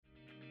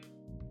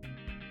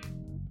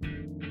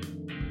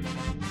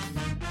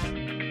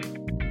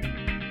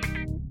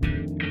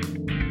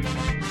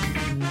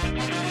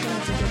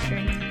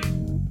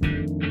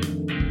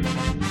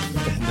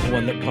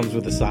one that comes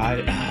with a side.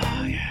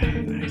 Oh, yeah,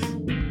 nice.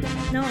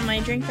 No, my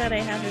drink that I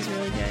have is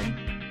really good.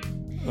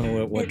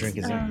 Oh, what drink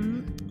is that?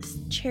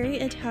 Cherry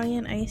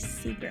Italian Ice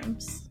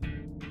Seagrams.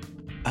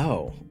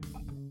 Oh,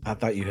 I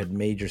thought you had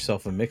made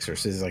yourself a mixer.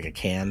 So this is like a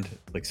canned,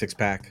 like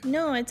 6-pack?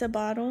 No, it's a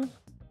bottle.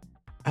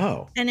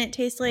 Oh. And it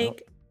tastes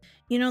like,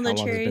 the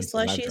cherry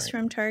slushies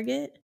from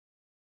Target?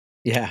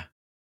 Yeah.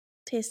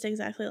 Tastes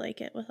exactly like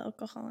it with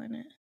alcohol in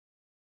it.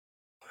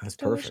 That's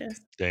delicious.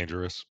 Perfect.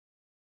 Dangerous.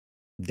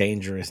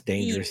 Dangerous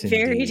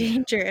Very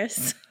indeed.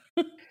 dangerous.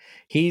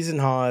 He's and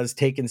haws,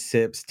 taking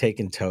sips,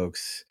 taking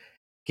tokes,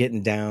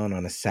 getting down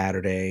on a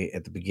Saturday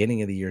at the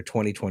beginning of the year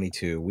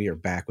 2022. We are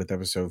back with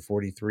episode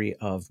 43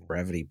 of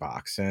Brevity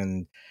Box,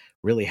 and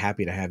really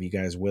happy to have you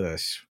guys with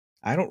us.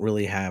 I don't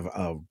really have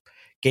a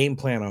game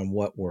plan on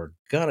what we're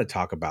going to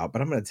talk about,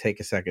 but I'm going to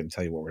take a second and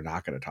tell you what we're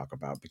not going to talk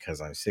about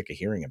because I'm sick of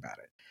hearing about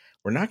it.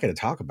 We're not going to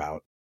talk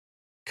about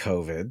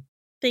COVID.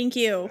 Thank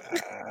you.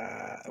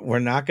 We're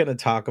not going to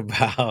talk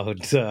about,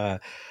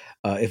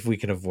 if we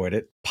can avoid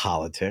it,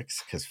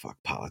 politics, because fuck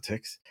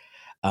politics.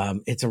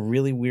 It's a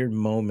really weird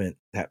moment,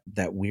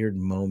 that weird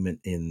moment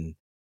in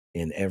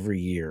every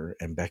year,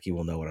 and Becky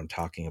will know what I'm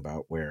talking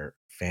about, where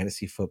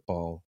fantasy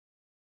football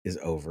is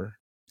over.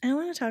 I don't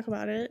want to talk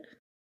about it.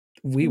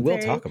 We will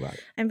talk about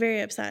it. I'm very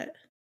upset.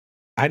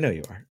 I know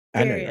you are.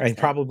 I know you are. And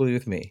probably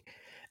with me.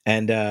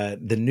 And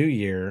the new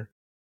year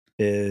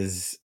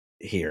is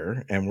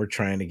here, and we're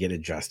trying to get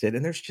adjusted,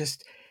 and there's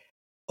just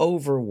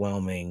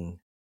overwhelming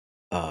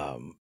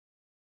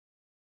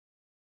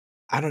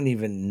I don't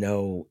even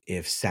know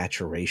if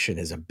saturation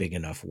is a big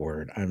enough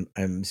word.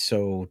 I'm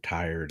so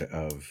tired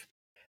of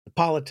the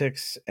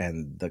politics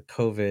and the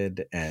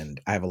COVID, and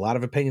I have a lot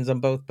of opinions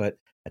on both, but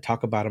I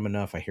talk about them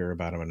enough, I hear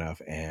about them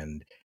enough,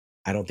 and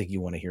I don't think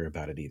you want to hear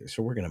about it either.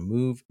 So we're gonna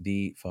move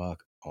the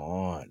fuck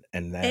on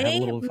and then have a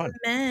little fun.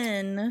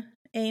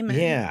 Amen.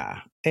 Yeah.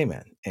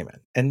 Amen.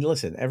 And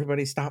listen,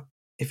 everybody, stop.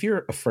 If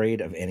you're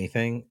afraid of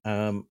anything,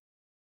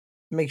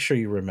 make sure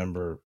you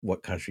remember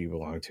what country you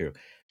belong to.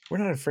 We're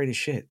not afraid of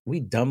shit. We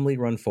dumbly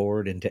run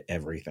forward into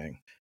everything,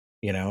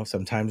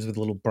 sometimes with a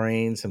little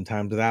brain,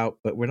 sometimes without,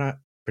 but we're not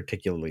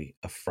particularly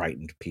a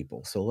frightened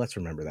people. So let's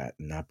remember that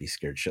and not be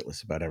scared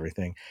shitless about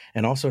everything.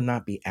 And also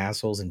not be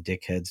assholes and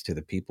dickheads to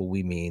the people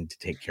we mean to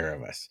take care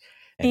of us.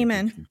 And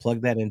Amen. If you can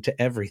plug that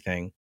into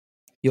everything,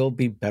 you'll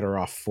be better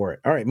off for it.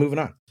 All right, moving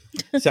on.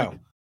 So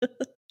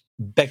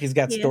Becky's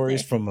got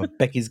stories from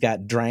Becky's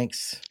Got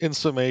Dranks. In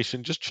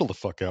summation, just chill the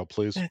fuck out,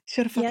 please.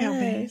 Chill the fuck out,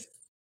 man.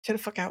 Chill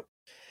the fuck out.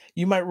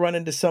 You might run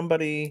into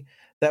somebody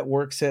that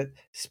works at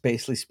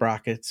Spacely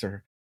Sprockets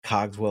or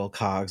Cogswell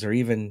Cogs or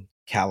even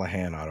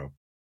Callahan Auto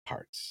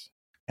Parts.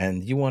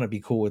 And you want to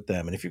be cool with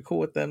them. And if you're cool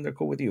with them, they're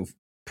cool with you.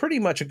 Pretty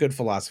much a good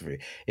philosophy.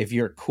 If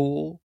you're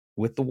cool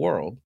with the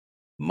world,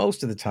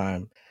 most of the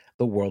time,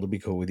 the world will be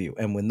cool with you.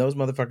 And when those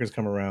motherfuckers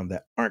come around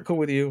that aren't cool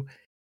with you,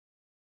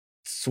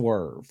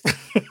 swerve.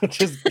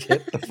 Just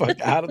get the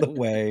fuck out of the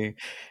way.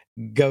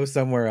 Go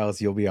somewhere else.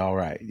 You'll be all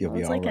right. You'll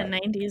be all right. It's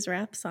like a 90s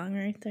rap song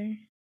right there.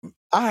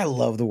 I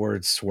love the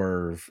word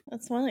swerve.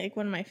 That's one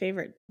of my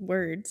favorite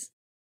words.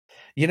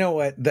 You know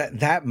what?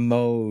 That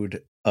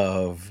mode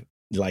of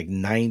like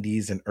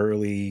 90s and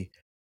early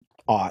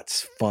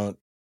aughts funk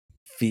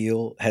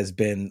feel has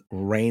been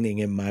reigning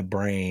in my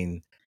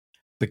brain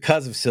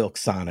because of Silk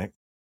Sonic.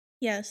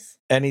 Yes.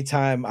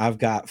 Anytime I've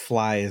got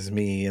Fly As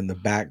Me in the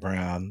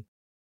background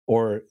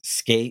or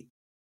Skate,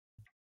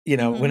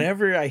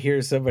 whenever I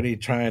hear somebody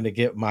trying to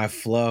get my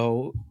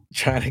flow,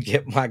 trying to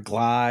get my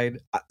glide,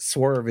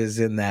 Swerve is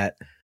in that,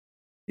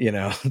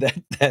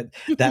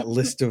 that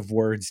list of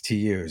words to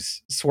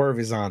use. Swerve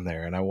is on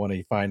there, and I want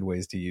to find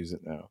ways to use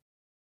it now.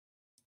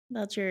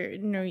 That's your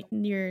New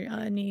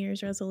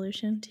Year's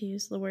resolution, to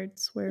use the word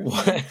swerve.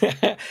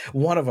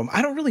 One of them.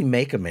 I don't really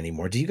make them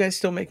anymore. Do you guys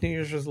still make New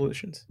Year's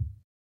resolutions?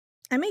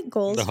 I make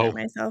goals for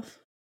myself.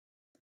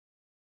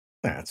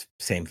 That's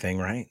same thing,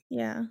 right?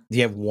 Yeah. Do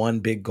you have one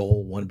big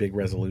goal, one big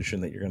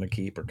resolution that you're going to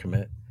keep or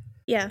commit?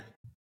 Yeah.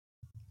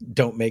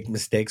 Don't make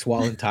mistakes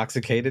while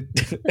intoxicated.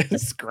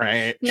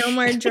 Scratch. No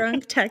more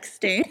drunk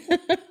texting.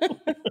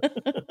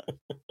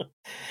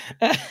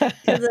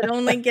 Because it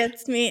only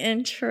gets me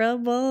in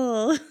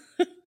trouble.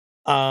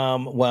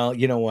 Well,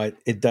 you know what?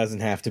 It doesn't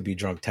have to be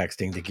drunk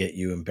texting to get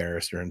you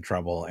embarrassed or in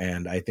trouble,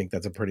 and I think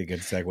that's a pretty good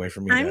segue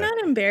for me. I'm not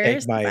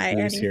embarrassed by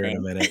anything here in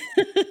a minute.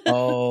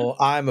 Oh,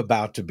 I'm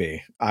about to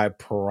be. I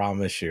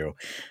promise you.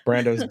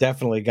 Brando's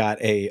definitely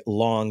got a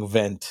long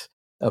vent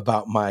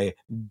about my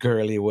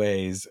girly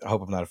ways. I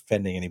hope I'm not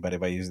offending anybody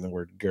by using the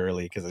word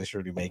girly, because I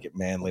sure do make it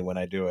manly when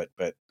I do it,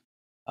 but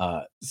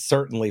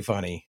certainly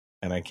funny,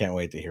 and I can't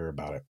wait to hear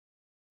about it.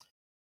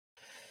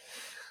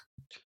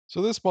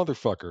 So this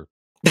motherfucker.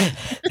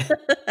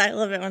 I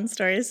love it when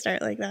stories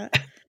start like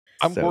that.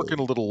 I'm working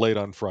a little late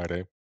on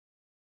Friday,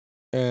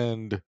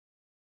 and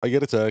I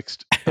get a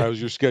text.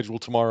 How's your schedule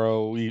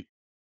tomorrow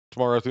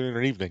afternoon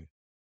or evening?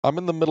 I'm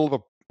in the middle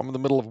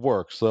of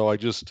work, so I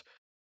just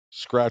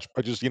swipe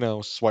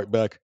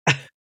back.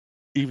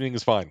 Evening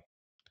is fine.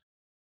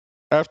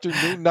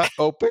 Afternoon not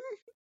open?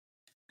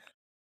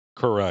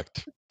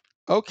 Correct.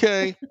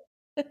 Okay.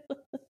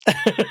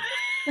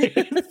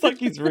 It's like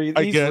he's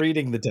get-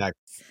 reading the text.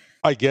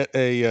 I get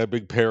a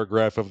big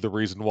paragraph of the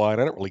reason why,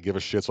 and I don't really give a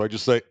shit, so I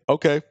just say,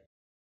 okay.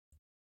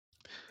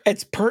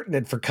 It's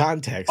pertinent for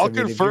context. I'll I mean, if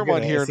you're confirm on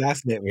going to here.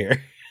 assassinate me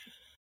here.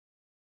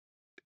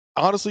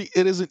 Honestly,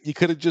 it isn't. You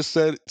could have just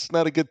said it's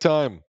not a good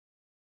time.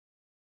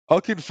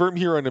 I'll confirm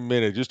here in a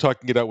minute, just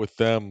talking it out with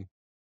them.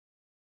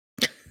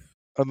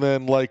 And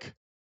then, like,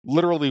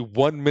 literally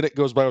 1 minute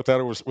goes by without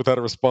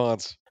a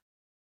response.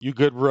 You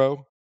good,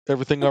 bro?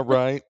 Everything all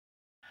right?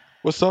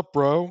 What's up,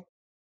 bro?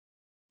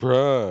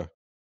 Bruh.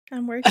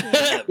 I'm working.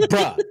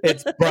 Bruh.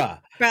 It's bruh.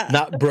 Bruh.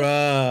 Not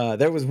bruh.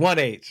 There was one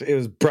H. It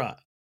was bruh.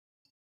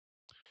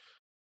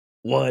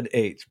 One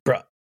H.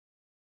 Bruh.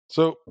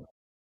 So,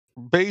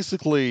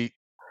 basically,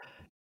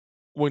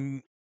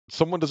 when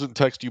someone doesn't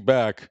text you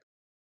back,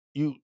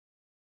 you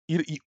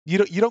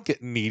don't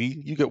get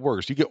needy. You get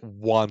worse. You get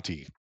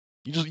wanty.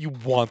 You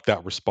want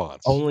that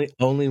response.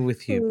 Only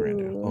with you,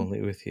 Brando. Ooh.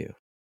 Only with you.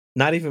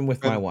 Not even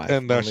with my wife.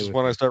 And that's only just with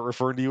when I you. start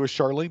referring to you as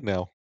Charlene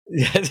now.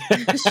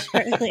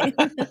 Charlie.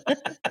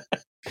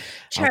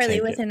 Charlie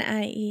take with it.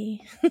 an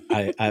IE.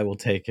 I will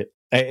take it.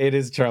 It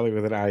is Charlie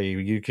with an IE.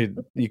 You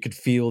could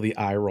feel the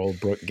eye roll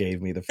Brooke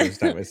gave me the first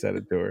time I said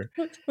it to her.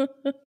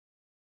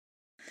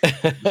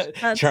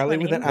 Charlie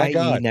funny. with an My IE,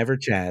 God. never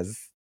Chaz.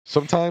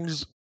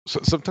 Sometimes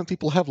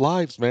people have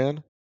lives,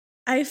 man.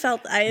 I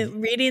felt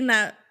reading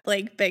that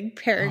like big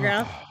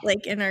paragraph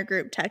like in our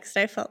group text.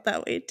 I felt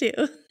that way too.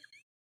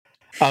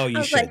 Oh,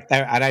 you should, like,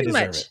 and I too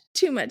deserve much, it.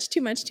 Too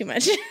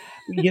much.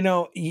 You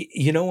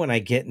know, when I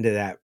get into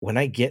that, when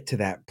I get to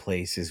that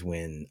place is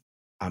when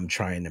I'm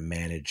trying to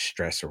manage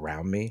stress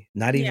around me,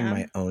 not even Yeah.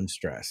 my own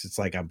stress. It's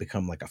like I've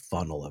become like a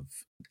funnel of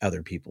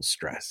other people's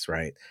stress,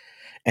 right?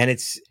 And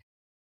it's,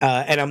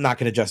 and I'm not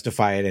going to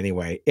justify it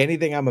anyway.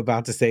 Anything I'm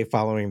about to say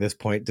following this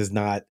point does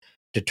not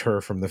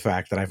deter from the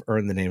fact that I've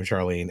earned the name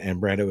Charlene,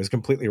 and Brando is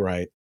completely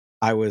right.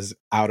 I was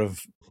out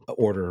of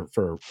order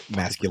for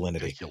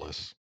masculinity.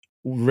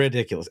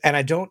 Ridiculous. And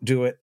I don't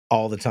do it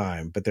all the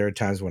time, but there are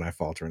times when I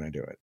falter and I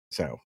do it.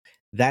 So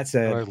that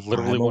said, I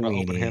literally want to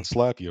open hand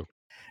slap you.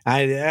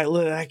 I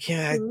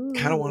can't. I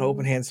kind of want to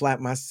open hand slap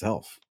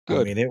myself.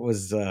 Good. I mean, it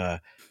was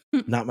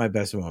not my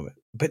best moment,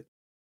 but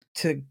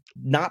to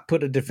not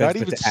put a defense, not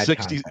even but to add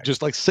 60, context.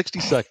 just like 60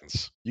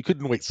 seconds. You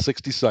couldn't wait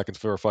 60 seconds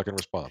for a fucking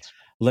response.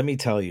 Let me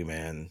tell you,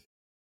 man.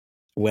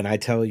 When I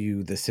tell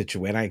you the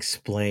situation, when I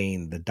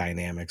explain the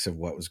dynamics of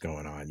what was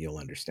going on, you'll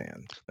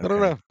understand.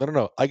 Okay?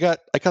 No. I got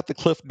the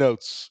cliff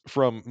notes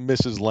from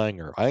Mrs.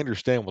 Langer. I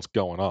understand what's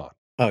going on.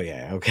 Oh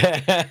yeah,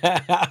 okay.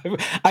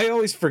 I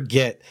always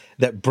forget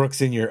that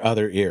Brooke's in your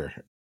other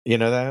ear. You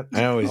know that?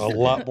 I always forget.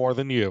 Lot more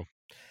than you.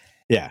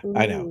 Yeah,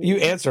 I know. You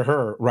answer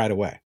her right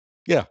away.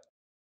 Yeah.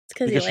 It's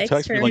because you she like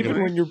texts me her like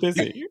even when you're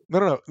busy.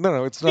 No.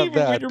 It's not Even when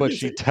that, you're but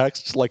busy. she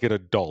texts like an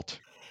adult.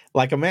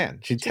 Like a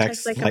man. She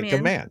texts like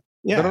a man.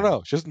 Yeah.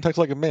 No. She doesn't text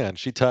like a man.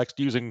 She texts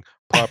using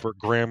proper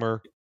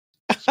grammar,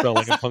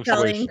 spelling, and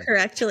punctuation. Spelling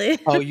correctly.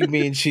 Oh, you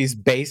mean she's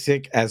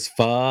basic as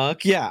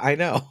fuck? Yeah, I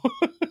know.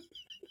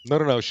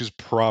 No. She's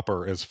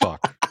proper as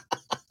fuck.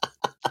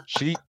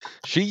 She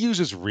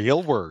uses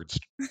real words,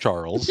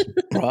 Charles.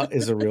 Bruh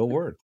is a real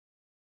word.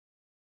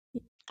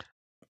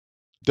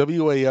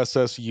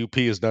 WASSUP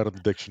is not in the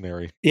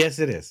dictionary. Yes,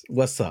 it is.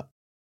 What's up?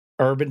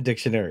 Urban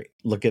Dictionary.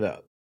 Look it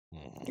up.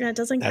 Yeah, it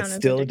doesn't count That's as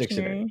still a a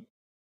dictionary. dictionary.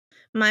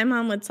 My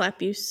mom would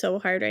slap you so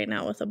hard right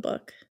now with a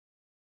book.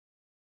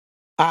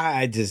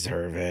 I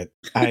deserve it.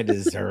 I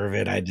deserve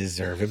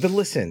it. But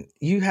listen,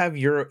 you have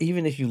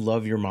even if you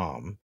love your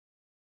mom,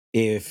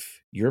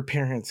 if your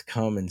parents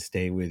come and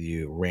stay with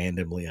you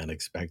randomly,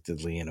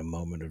 unexpectedly in a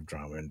moment of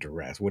drama and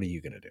duress, what are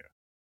you going to do?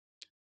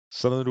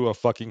 Send them to a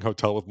fucking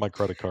hotel with my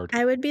credit card.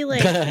 I would be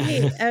like,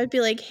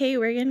 hey,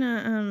 we're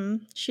gonna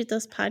shoot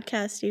this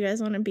podcast. Do you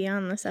guys want to be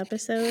on this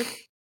episode?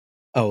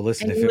 Oh,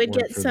 listen, and if you it would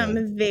weren't get for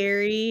some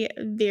very,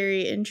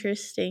 very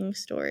interesting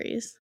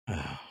stories.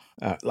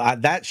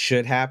 That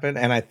should happen.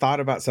 And I thought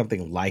about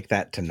something like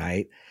that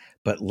tonight.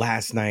 But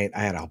last night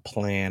I had a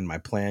plan. My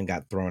plan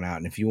got thrown out.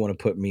 And if you want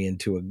to put me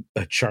into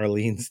a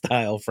Charlene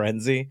style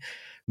frenzy,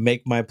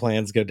 make my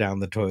plans go down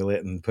the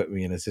toilet and put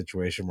me in a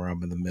situation where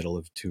I'm in the middle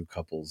of two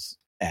couples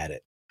at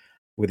it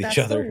with each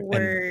other.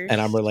 And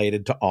I'm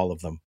related to all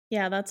of them.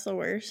 Yeah, that's the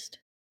worst.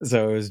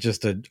 So it was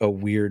just a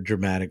weird,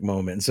 dramatic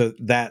moment. And so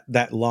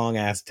that long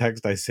ass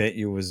text I sent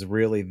you was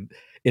really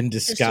in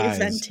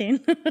disguise.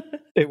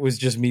 It was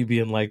just me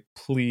being like,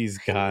 please,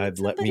 God,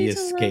 let me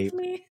escape.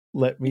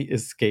 Let me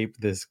escape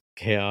this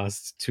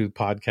chaos to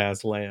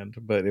podcast land.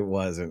 But it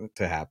wasn't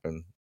to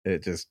happen.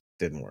 It just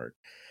didn't work.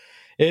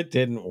 It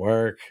didn't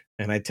work.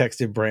 And I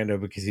texted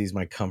Brando because he's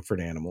my comfort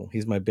animal.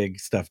 He's my big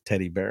stuffed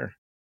teddy bear,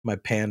 my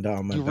panda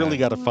on my You back. really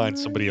got to find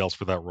somebody else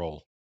for that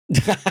role.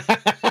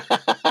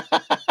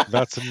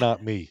 That's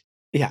not me.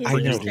 Yeah, I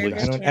know. I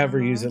don't ever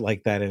use it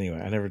like that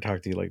anyway. I never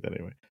talk to you like that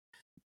anyway.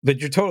 But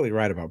you're totally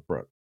right about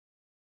Brooke.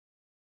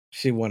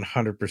 She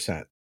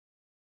 100%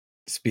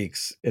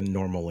 speaks in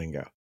normal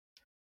lingo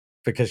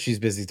because she's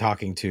busy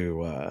talking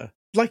to,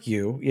 like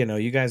you know,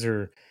 you guys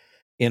are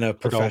in a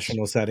Adults.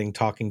 professional setting,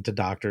 talking to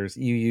doctors,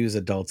 you use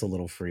adults a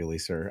little freely,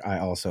 sir. I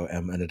also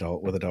am an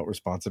adult with adult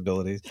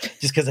responsibilities.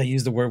 Just because I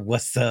use the word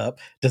 "what's up"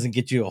 doesn't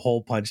get you a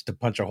hole punch to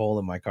punch a hole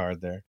in my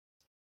card there.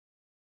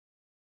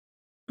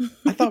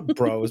 I thought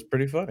bro was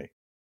pretty funny.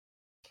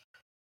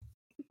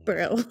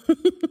 Bro.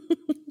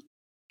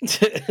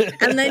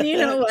 And then you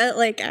know what?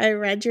 Like, I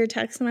read your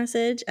text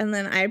message and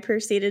then I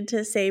proceeded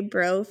to say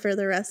bro for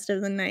the rest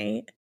of the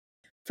night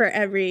for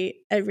every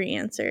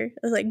answer. I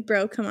was like,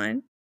 bro, come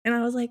on. And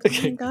I was like, oh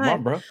my Come God,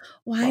 on, bro.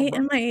 why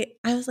Come on, bro.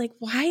 I was like,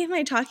 why am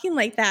I talking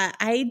like that?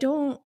 I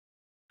don't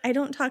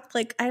talk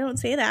like, I don't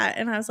say that.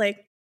 And I was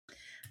like,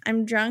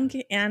 I'm drunk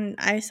and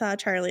I saw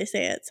Charlie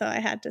say it, so I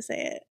had to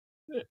say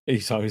it You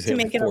saw me say to it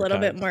make like it a 4 little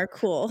bit times. more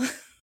cool.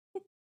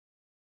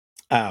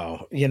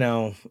 Oh,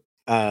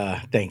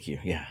 thank you.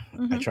 Yeah. I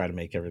Mhm. try to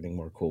make everything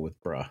more cool with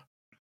bruh.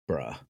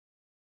 Bro.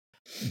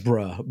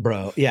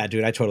 Yeah,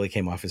 dude, I totally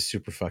came off as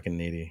super fucking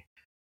needy.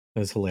 It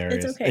was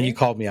hilarious. It's And you okay.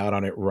 called me out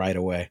on it right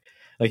away.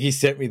 Like, he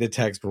sent me the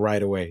text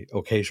right away.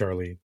 Okay,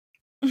 Charlene.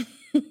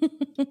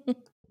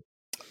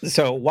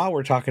 So while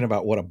we're talking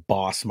about what a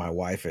boss my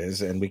wife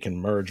is, and we can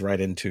merge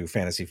right into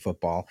fantasy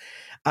football,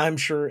 I'm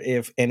sure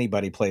if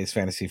anybody plays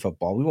fantasy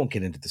football, we won't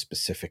get into the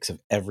specifics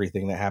of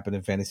everything that happened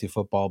in fantasy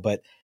football,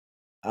 but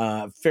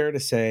fair to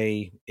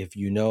say, if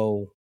you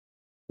know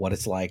what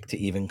it's like to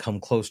even come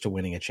close to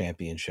winning a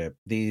championship,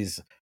 these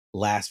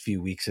last few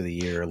weeks of the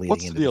year leading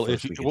What's the into the deal?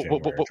 If first you, week of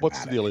January are what's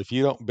the deal? dramatic. If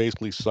you don't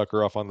basically suck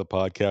her off on the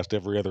podcast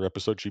every other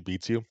episode, she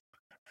beats you.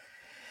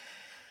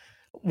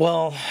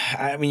 Well,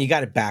 I mean, you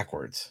got it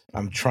backwards.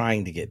 I'm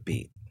trying to get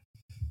beat.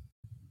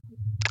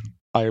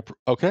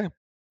 Okay.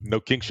 No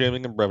kink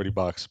shaming and brevity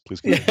box.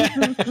 Please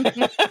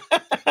continue.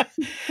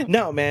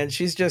 No, man,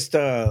 she's just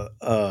a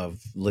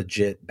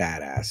legit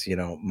badass. You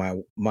know,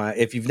 my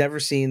if you've never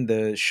seen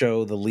the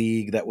show The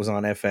League that was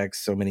on FX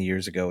so many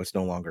years ago, it's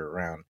no longer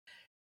around.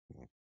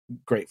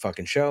 Great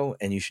fucking show,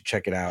 and you should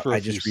check it out. For a I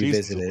few just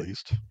seasons at revisited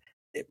least.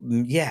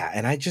 yeah,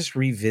 and I just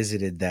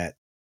revisited that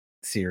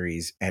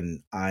series,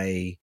 and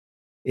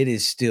it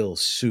is still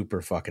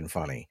super fucking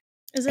funny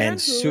Is it on and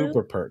Hulu?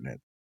 super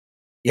pertinent.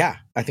 Yeah,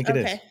 I think it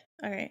is. Okay.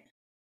 All right.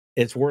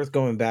 It's worth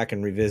going back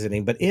and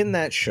revisiting. But in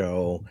that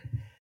show,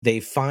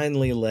 they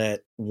finally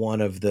let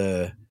one of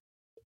the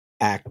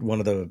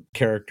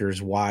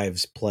characters'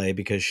 wives play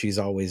because she's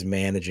always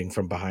managing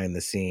from behind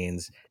the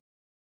scenes.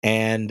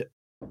 And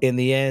in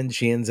the end,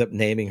 she ends up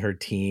naming her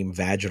team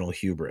Vaginal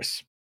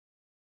Hubris.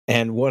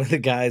 And one of the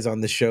guys on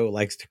the show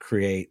likes to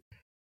create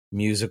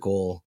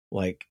musical,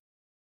 like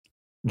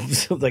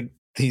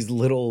these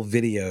little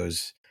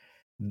videos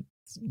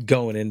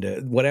going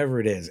into whatever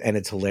it is, and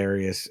it's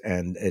hilarious.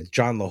 And it's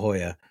John La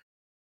Jolla.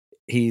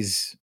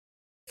 He's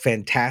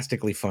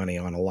fantastically funny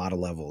on a lot of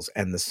levels,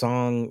 and the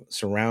song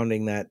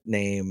surrounding that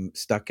name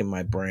stuck in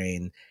my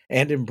brain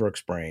and in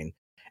Brooke's brain.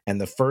 And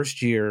the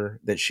first year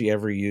that she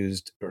ever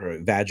used her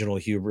Vaginal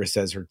Hubris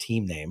as her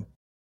team name,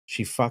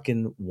 she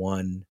fucking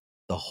won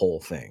the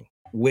whole thing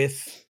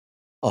with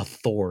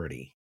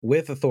authority.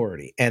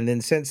 And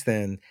then since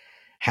then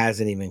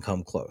hasn't even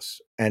come close.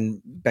 And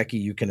Becky,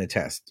 you can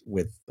attest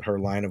with her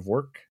line of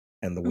work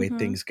and the way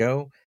things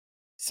go.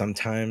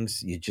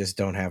 Sometimes you just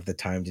don't have the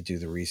time to do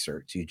the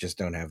research. You just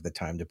don't have the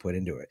time to put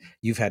into it.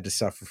 You've had to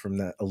suffer from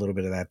that, a little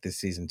bit of that this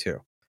season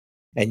too.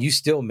 And you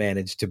still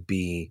managed to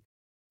be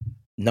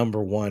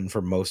number one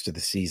for most of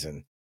the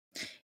season.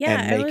 Yeah,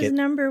 and I make was it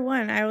number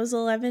 1. I was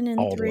 11 and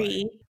all the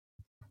way. 3.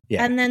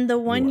 Yeah. And then the you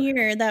one were.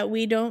 year that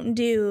we don't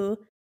do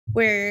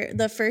where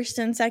the first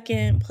and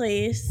second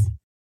place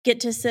get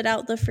to sit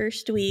out the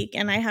first week,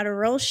 and I had a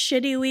real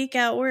shitty week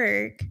at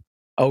work.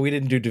 Oh, we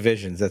didn't do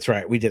divisions. That's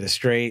right. We did a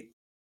straight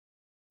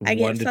I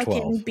 1 get to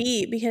fucking 12.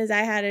 beat because I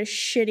had a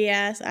shitty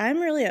ass. I'm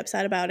really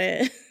upset about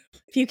it.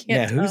 If you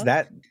Yeah, can't tell.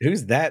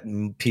 who's that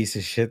piece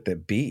of shit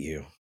that beat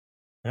you?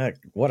 Heck,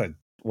 what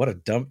a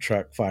dump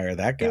truck fire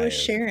that guy It was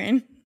is.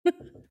 Sharon.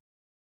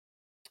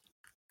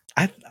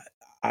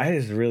 I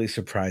was really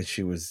surprised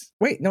she was.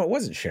 Wait, no, it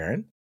wasn't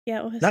Sharon. Yeah,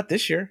 it was. Not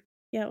this year.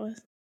 Yeah, it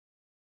was.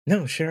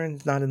 No,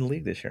 Sharon's not in the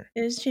league this year.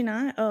 Is she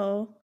not?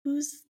 Oh,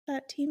 who's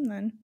that team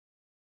then?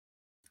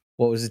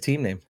 What was the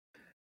team name?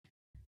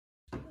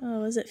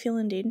 Oh, is it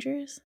Feeling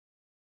Dangerous?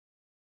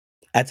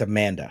 That's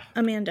Amanda.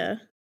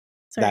 Amanda.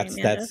 Sorry,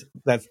 Amanda.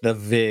 That's the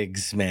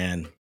Vigs,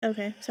 man.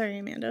 Okay, sorry,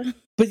 Amanda.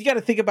 But you got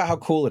to think about how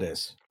cool it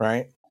is,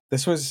 right?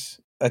 This was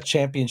a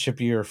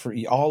championship year for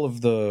all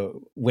of the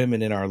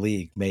women in our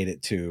league made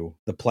it to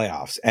the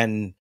playoffs.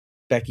 And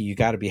Becky, you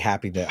got to be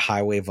happy that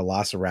Highway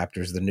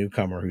Velociraptors, the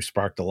newcomer who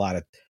sparked a lot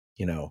of,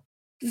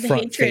 The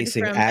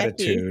front-facing hatred from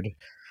attitude. Becky.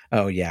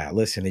 Oh yeah,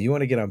 listen, if you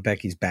want to get on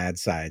Becky's bad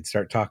side,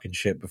 start talking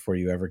shit before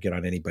you ever get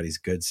on anybody's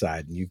good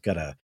side, and you've got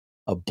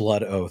a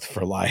blood oath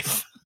for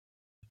life.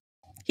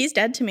 He's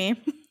dead to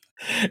me.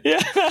 Yeah,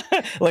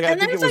 like I And think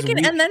then it was fucking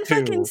week and then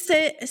fucking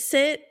 2.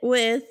 sit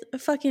with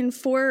fucking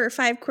 4 or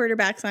 5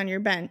 quarterbacks on your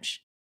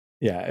bench.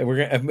 Yeah,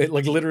 we're gonna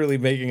like literally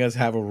making us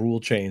have a rule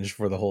change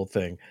for the whole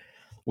thing.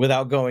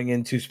 without going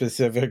into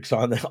specifics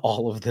on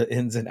all of the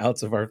ins and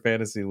outs of our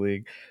fantasy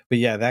league. But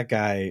yeah, that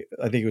guy,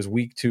 I think it was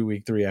week 2,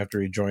 week 3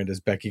 after he joined us,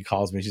 Becky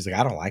calls me. She's like,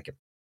 I don't like him.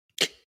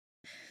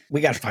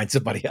 We got to find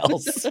somebody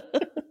else.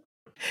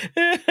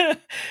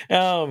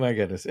 Oh my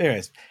goodness.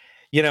 Anyways,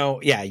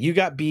 yeah, you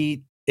got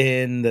beat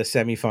in the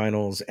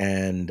semifinals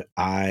and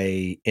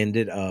I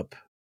ended up,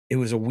 it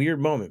was a weird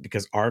moment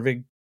because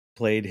Arvig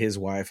played his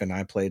wife and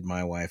I played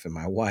my wife, and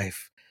my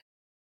wife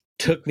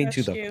took me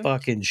to the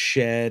fucking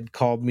shed,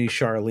 called me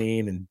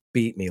Charlene, and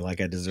beat me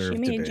like I deserved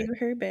to be. She made you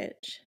her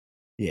bitch.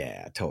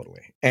 Yeah,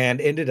 totally.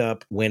 And ended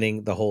up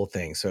winning the whole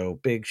thing. So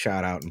big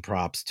shout out and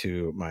props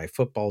to my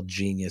football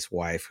genius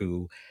wife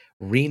who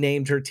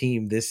renamed her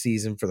team this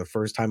season for the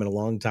first time in a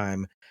long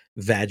time,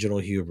 Vaginal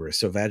Hubris.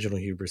 So Vaginal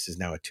Hubris is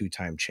now a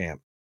 2-time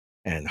champ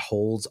and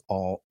holds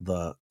all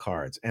the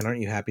cards. And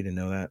aren't you happy to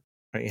know that?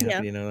 Aren't you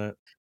happy to know that?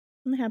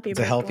 I'm happy. It's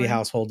a healthy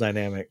household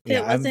dynamic.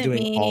 If I'm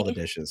doing all the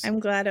dishes.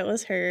 I'm glad it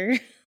was her.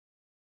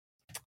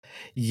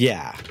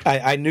 Yeah,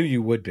 I knew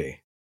you would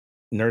be.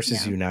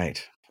 Nurses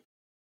unite.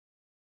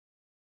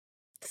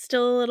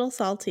 Still a little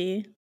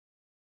salty,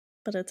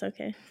 but it's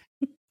okay.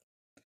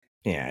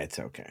 Yeah, it's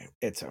okay.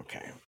 It's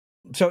okay.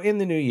 So in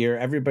the new year,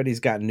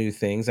 everybody's got new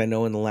things. I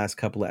know in the last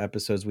couple of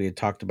episodes we had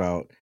talked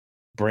about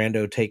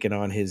Brando taking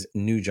on his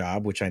new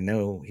job, which I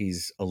know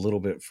he's a little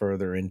bit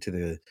further into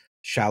the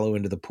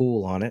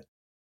pool on it.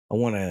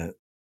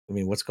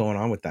 What's going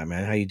on with that,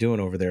 man? How you doing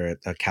over there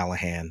at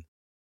Callahan?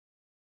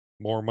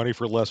 More money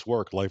for less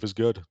work. Life is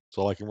good. That's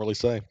all I can really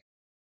say.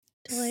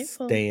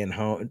 Delightful. Staying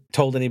home.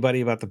 Told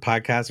anybody about the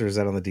podcast, or is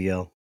that on the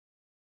DL?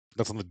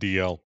 That's on the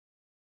DL.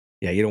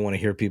 Yeah, you don't want to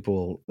hear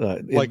people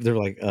they're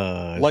like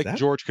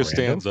George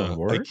Costanza.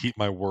 I keep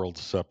my world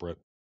separate.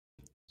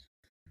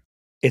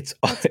 It's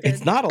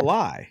not a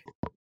lie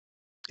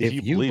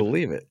if you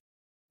believe it.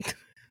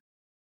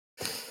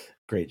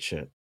 Great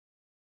shit.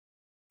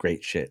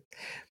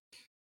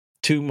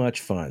 Too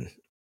much fun.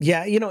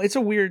 Yeah,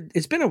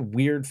 it's been a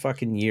weird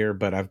fucking year,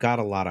 but I've got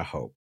a lot of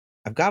hope.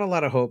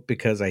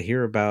 Because I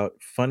hear about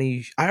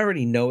funny. I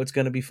already know it's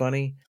going to be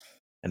funny,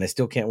 and I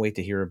still can't wait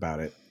to hear about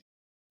it.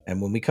 And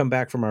when we come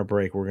back from our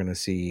break, we're going to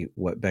see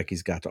what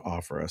Becky's got to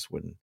offer us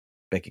when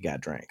Becky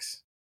got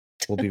drinks.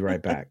 We'll be right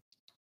back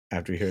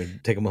after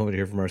take a moment to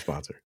hear from our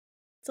sponsor.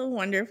 It's a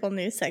wonderful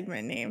new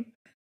segment name.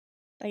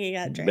 Becky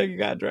got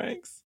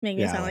drinks. Make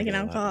me sound like an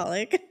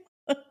alcoholic.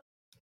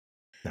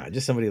 No,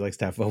 just somebody who likes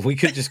to have fun. We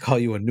could just call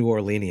you a New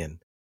Orleanian.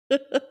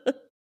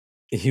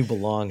 You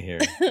belong here.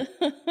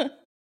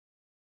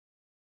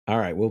 All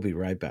right, we'll be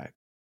right back.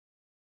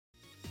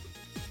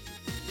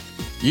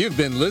 You've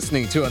been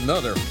listening to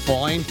another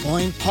fine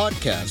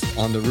podcast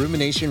on the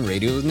Rumination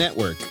Radio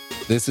Network.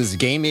 This is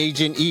Game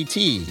Agent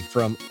E.T.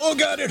 from Oh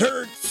God, It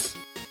Hurts!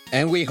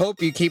 And we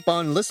hope you keep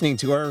on listening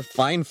to our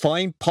fine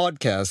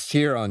podcasts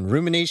here on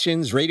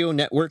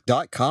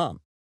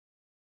ruminationsradionetwork.com.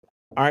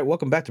 All right,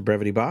 welcome back to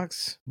Brevity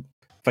Box.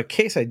 In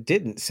case I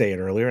didn't say it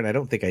earlier, and I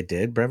don't think I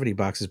did, Brevity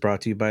Box is brought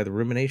to you by the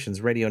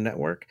Ruminations Radio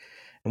Network,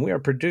 and we are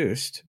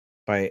produced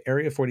by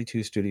Area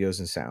 42 Studios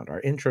and Sound.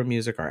 Our intro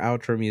music, our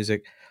outro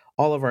music,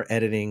 all of our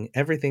editing,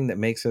 everything that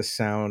makes us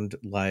sound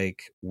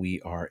like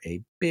we are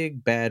a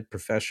big, bad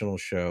professional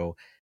show,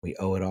 we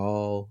owe it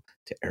all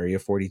to Area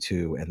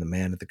 42 and the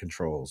man at the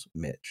controls,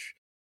 Mitch.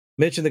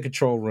 Mitch in the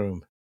control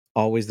room,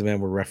 always the man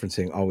we're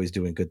referencing, always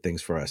doing good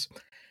things for us.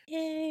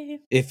 Yay.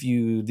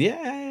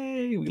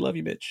 Yay, we love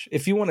you, Mitch.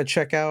 If you want to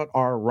check out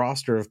our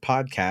roster of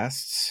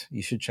podcasts,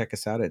 you should check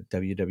us out at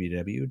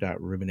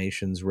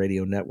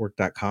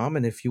www.ruminationsradionetwork.com.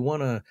 And if you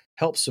want to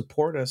help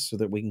support us so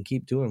that we can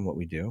keep doing what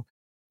we do,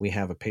 we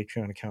have a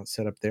Patreon account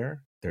set up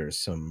there. There's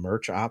some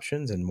merch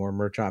options and more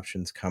merch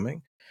options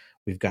coming.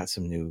 We've got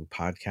some new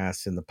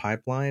podcasts in the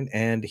pipeline.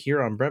 And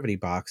here on Brevity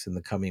Box in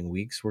the coming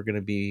weeks, we're going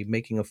to be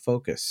making a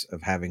focus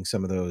of having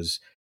some of those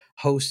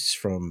hosts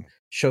from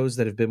shows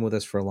that have been with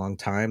us for a long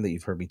time that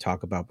you've heard me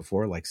talk about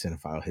before, like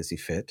Cinephile Hissy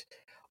Fit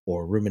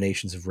or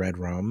Ruminations of Red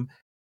Rum,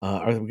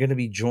 are going to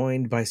be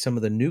joined by some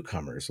of the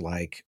newcomers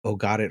like Oh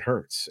God, It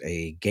Hurts,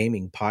 a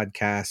gaming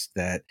podcast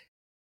that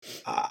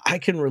I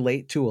can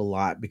relate to a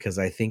lot because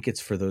I think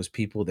it's for those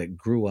people that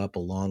grew up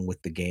along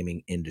with the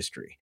gaming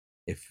industry.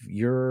 If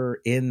you're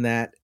in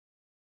that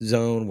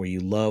zone where you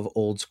love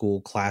old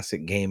school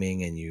classic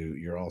gaming and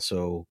you're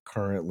also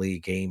currently a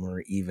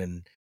gamer,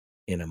 even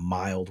in a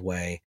mild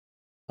way,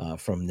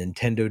 from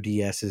Nintendo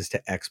DSs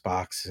to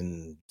Xbox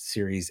and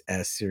Series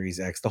S, Series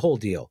X, the whole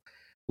deal.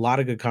 A lot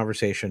of good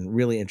conversation,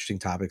 really interesting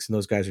topics, and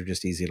those guys are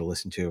just easy to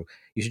listen to.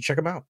 You should check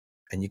them out,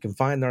 and you can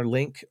find their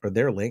link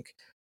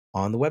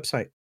on the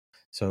website.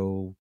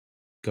 So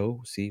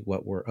go see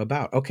what we're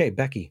about. Okay,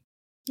 Becky.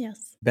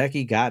 Yes.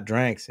 Becky got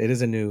drinks. It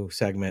is a new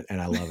segment, and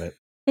I love it.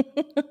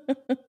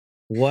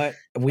 What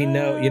we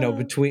know,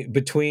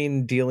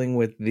 between dealing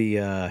with the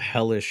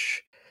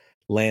hellish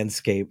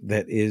landscape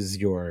that is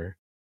your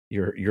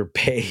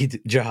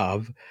paid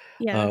job,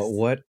 yes.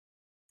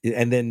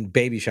 and then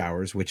baby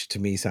showers, which to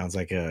me sounds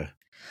like a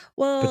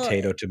Well,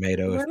 Potato,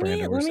 tomato, if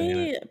Brando were let saying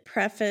it. me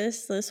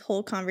preface this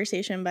whole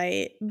conversation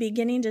by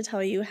beginning to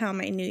tell you how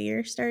my new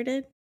year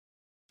started.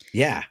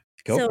 Yeah,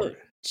 go So, for it.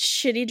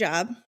 shitty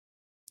job,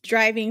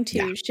 driving to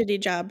Yeah. shitty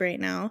job right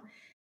now.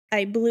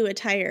 I blew a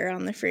tire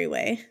on the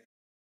freeway.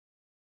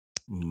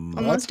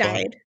 Almost That's fun.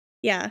 died.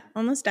 Yeah,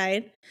 almost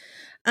died.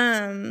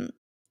 Um,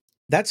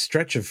 That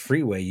stretch of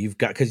freeway you've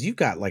got, because you've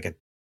got like a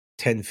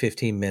 10,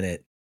 15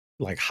 minute,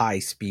 like high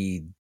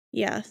speed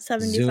yeah,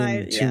 Zoom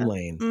 75. Yeah.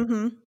 2-lane.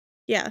 Mm-hmm.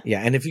 Yeah.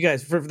 Yeah. And if you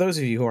guys, for those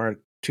of you who aren't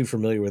too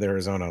familiar with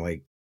Arizona,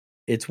 like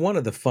it's one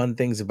of the fun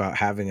things about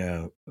having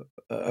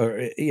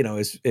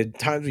is at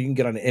times when you can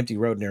get on an empty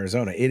road in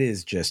Arizona, it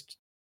is just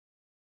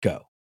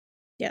go.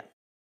 Yeah.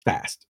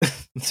 Fast.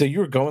 So you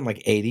were going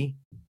like 80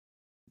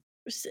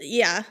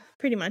 Yeah,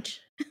 pretty much.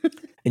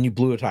 and you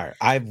blew a tire.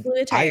 Blew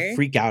a I tire.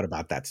 freak out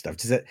about that stuff.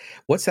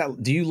 What's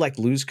that? Do you like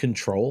lose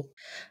control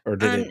or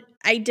did it?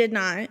 I did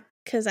not,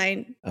 because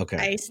Okay.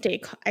 I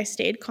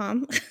stayed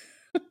calm,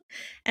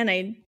 and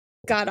I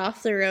got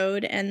off the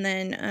road, and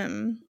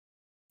then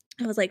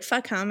I was like,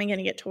 "Fuck, how am I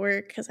gonna get to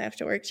work? Because I have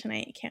to work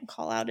tonight. I can't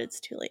call out. It's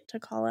too late to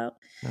call out."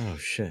 Oh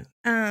shit.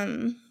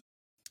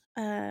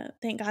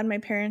 Thank God my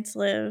parents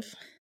live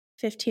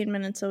 15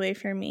 minutes away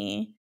from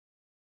me,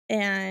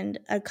 and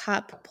a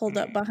cop pulled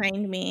up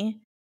behind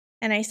me,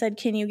 and I said,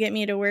 "Can you get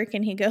me to work?"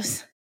 And he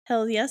goes,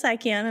 "Hell yes, I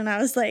can." And I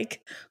was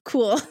like,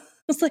 "Cool."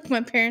 I was like,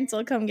 "My parents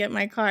will come get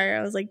my car."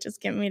 I was like,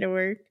 "Just get me to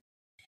work."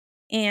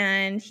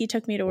 And he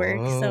took me to work.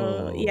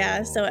 So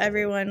yeah, so Whoa.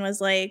 everyone was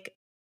like,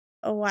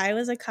 "Oh, why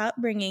was a cop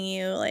bringing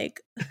you?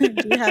 Like, do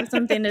you have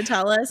something to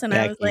tell us?" And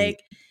I was Becky. like,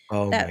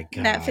 Oh my that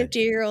God.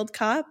 50-year-old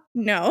cop?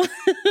 No.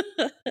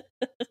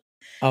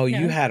 Oh,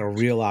 you No. had a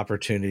real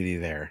opportunity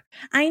there.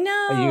 I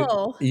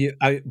know.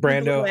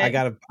 Brando, blew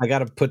it. I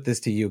gotta put this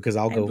to you because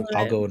I blew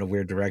I'll it. go in a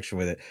weird direction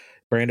with it.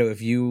 Brando,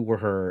 if you were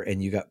her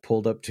and you got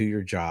pulled up to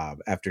your job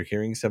after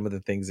hearing some of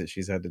the things that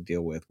she's had to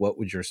deal with, what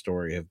would your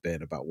story have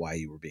been about why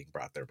you were being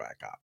brought there by a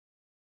cop?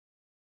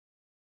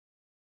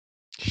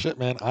 Shit,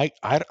 man. I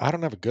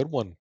don't have a good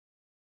one.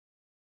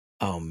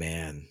 Oh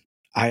man.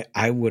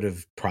 I would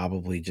have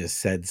probably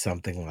just said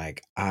something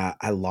like,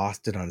 I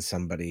lost it on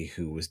somebody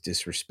who was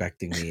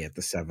disrespecting me at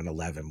the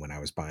 7-Eleven when I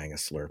was buying a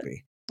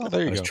Slurpee. Oh,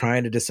 there I you was go.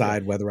 trying to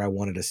decide whether I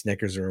wanted a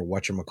Snickers or a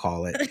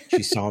whatchamacallit.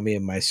 She saw me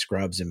in my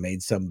scrubs and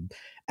made some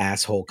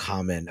asshole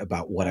comment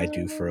about what I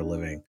do for a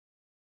living.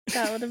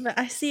 That would have been,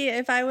 I see,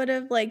 if I would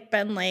have like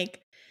been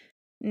like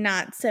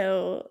not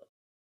so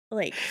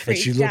like And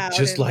she freaked looked out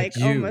just and like like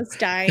you. almost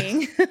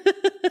dying,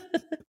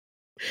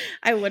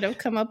 I would have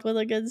come up with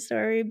a good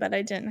story, but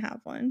I didn't have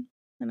one.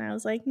 And I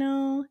was like,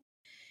 no,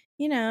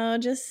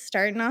 just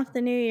starting off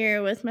the new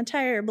year with my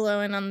tire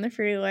blowing on the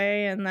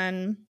freeway, and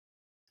then,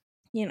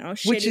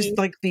 Which is shitty.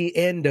 like the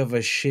end of a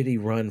shitty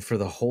run for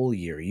the whole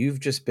year. You've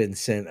just been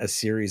sent a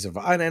series of,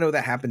 and I know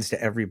that happens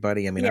to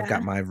everybody. I mean, I've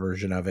got Yeah. my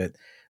version of it.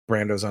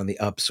 Brando's on the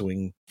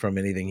upswing from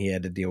anything he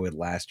had to deal with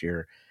last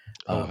year.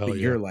 Oh, hell But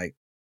yeah. you're like,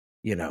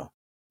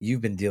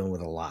 you've been dealing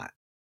with a lot.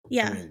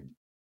 Yeah. I mean,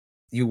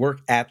 you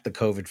work at the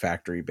COVID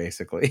factory,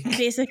 basically.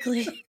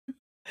 Basically.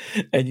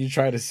 And you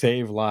try to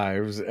save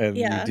lives and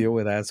you Yeah. deal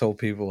with asshole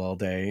people all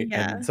day.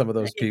 Yeah. And some of I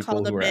those get people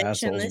called a who are bitch and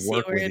assholes the C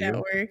work with word at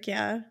you. work.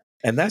 Yeah.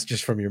 And that's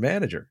just from your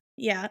manager.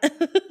 Yeah.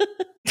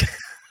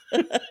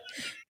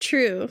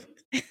 True.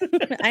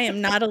 I am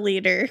not a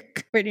leader,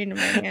 according to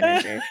my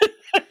manager.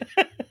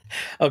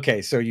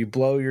 Okay, so you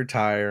blow your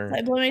tire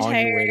I blow my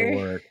on your way to tire,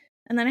 work.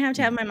 and then I have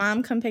to have my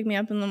mom come pick me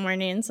up in the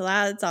morning. So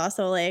that's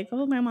also like,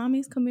 oh, my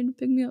mommy's coming to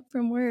pick me up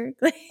from work.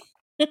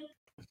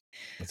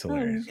 That's Oh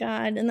hilarious.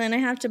 God! And then I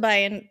have to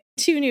buy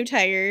 2 new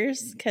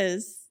tires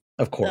because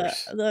Of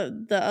course.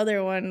 the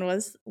other one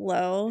was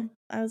low.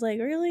 I was like,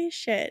 really?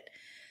 Shit.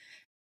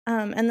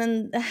 And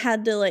then I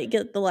had to like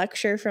get the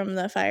lecture from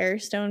the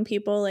Firestone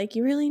people, like,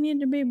 you really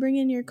need to be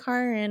bringing your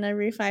car in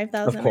every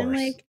 5,000. Of course. I'm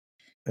like,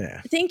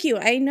 Yeah. thank you.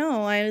 I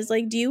know. I was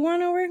like, do you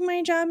want to work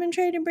my job and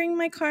try to bring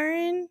my car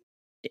in?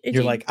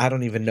 You're like, I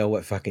don't even know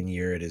what fucking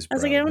year it is, I bro.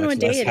 was like, I don't know what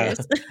day it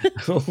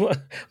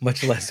is.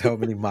 Much less how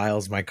many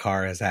miles my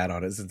car has had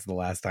on it since the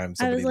last time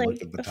I somebody was looked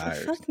like, at the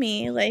tires. fuck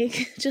me.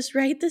 Like, just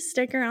write the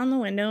sticker on the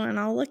window and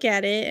I'll look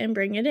at it and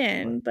bring it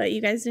in. But you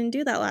guys didn't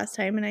do that last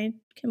time and I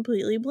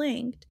completely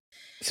blanked.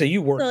 So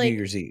you work So, like, New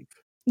Year's Eve.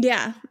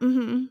 Yeah.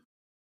 Mm-hmm.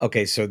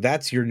 Okay, so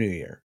that's your New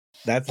Year.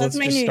 Let's my just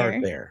New start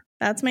Year. there.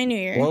 That's my New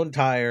Year. Blown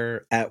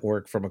tire at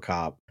work from a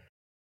cop.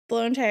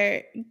 Blown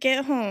tire.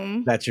 Get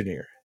home. That's your New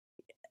Year.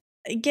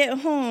 Get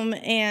home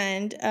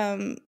and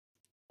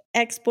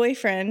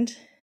ex-boyfriend,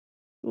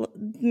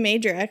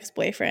 major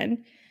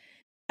ex-boyfriend,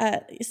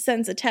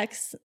 sends a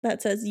text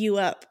that says, "You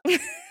up?"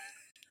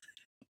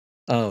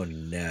 Oh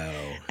no.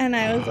 And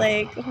I was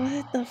like,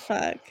 what the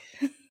fuck?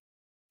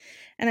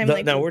 And I'm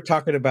like, No, we're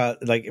talking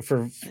about like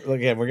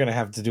again, we're gonna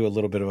have to do a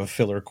little bit of a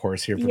filler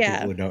course here for people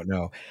who don't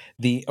know.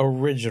 The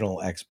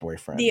original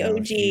ex-boyfriend. The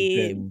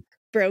Now, OG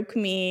broke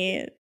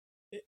me.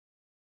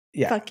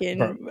 Yeah.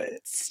 Fucking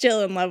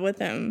still in love with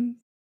him.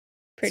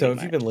 So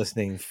if you've been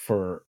listening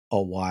for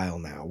a while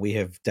now. We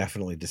have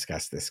definitely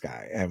discussed this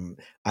guy.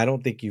 I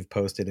don't think you've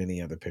posted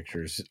any other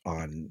pictures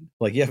on,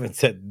 like, you haven't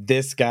said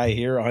this guy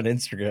here on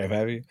Instagram,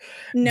 have you?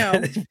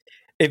 No.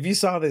 If you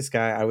saw this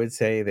guy, I would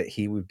say that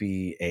he would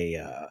be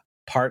a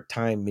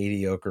part-time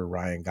mediocre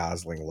Ryan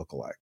Gosling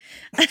lookalike.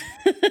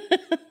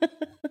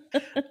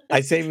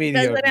 I say He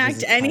mediocre. doesn't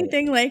act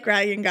anything like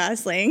Ryan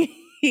Gosling.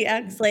 He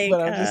acts like,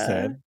 But I'm just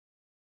saying.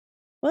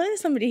 what is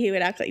somebody he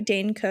would act like?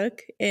 Dane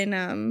Cook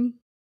in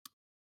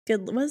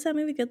what was that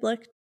movie? Good Luck,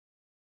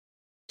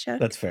 Chuck.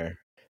 That's fair.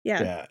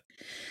 Yeah.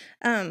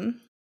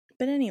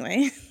 But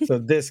anyway. So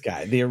this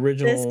guy, the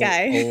original old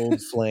guy.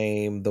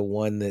 flame, the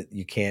one that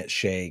you can't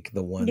shake,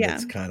 the one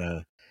that's kind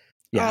of,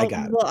 I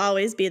got it. Will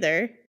always be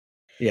there.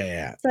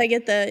 Yeah. So I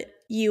get the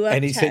you up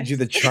and he text. sends you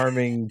the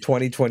charming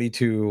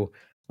 2022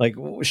 like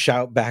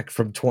shout back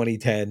from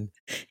 2010.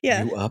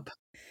 Yeah. You up?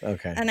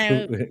 Okay. And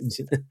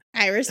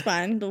I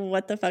respond,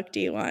 what the fuck do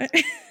you want?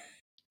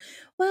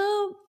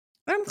 Well,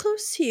 I'm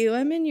close to you.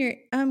 I'm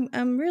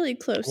really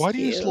close to you. Why do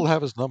you still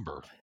have his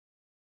number?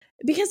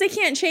 Because I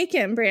can't shake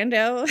him,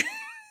 Brando.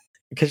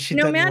 Because she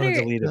doesn't want to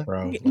delete it,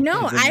 bro.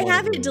 No, I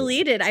have it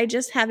deleted. I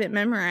just have it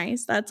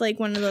memorized. That's like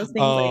one of those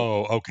things.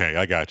 Oh, okay.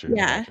 I got you.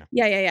 Yeah.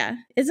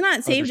 It's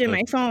not saved in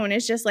my phone.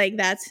 It's just like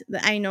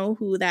I know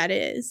who that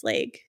is.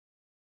 Like,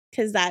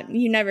 because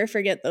you never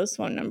forget those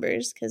phone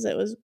numbers because it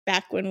was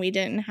back when we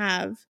didn't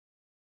have,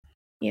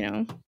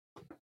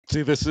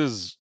 See, this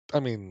is,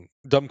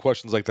 dumb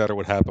questions like that are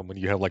what happen when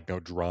you have like no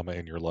drama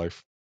in your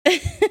life.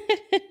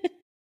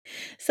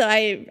 So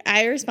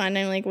I respond,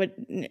 I'm like, what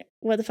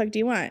the fuck do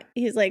you want?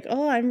 He's like,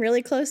 oh, I'm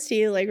really close to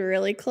you, like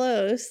really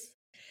close.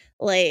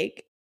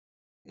 Like,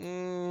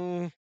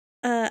 I'm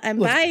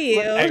by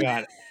you. Hang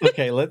on.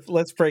 Okay,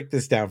 let's break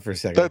this down for a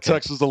second. That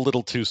text was a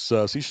little too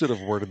sus. He should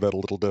have worded that a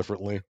little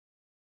differently.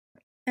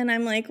 And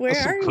I'm like, where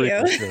are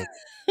you?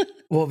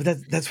 Well,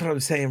 that's what I'm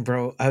saying,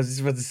 bro. I was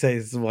just about to say,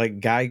 it's like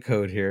guy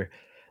code here.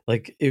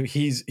 Like, if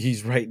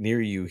he's right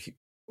near you.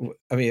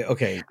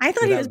 Okay. I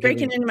thought he was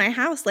breaking into my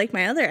house like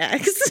my other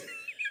ex.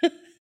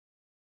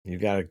 You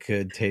got a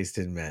good taste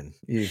in men.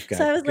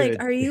 So I was like,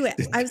 are you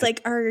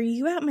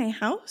at my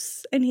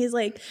house? And he's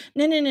like,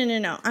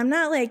 no. I'm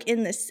not like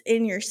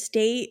in your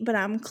state, but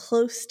I'm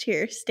close to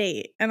your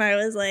state. And I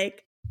was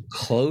like,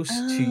 close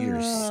to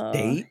your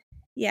state?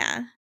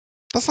 Yeah.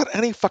 That's not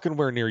any fucking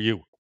where near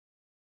you.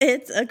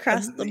 It's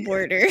across the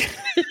border.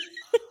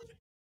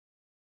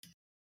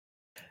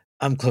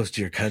 I'm close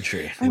to your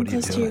country. I'm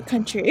close to your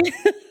country.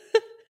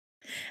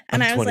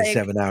 And I'm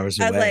 27 hours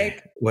away. I was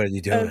like, what are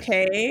you doing?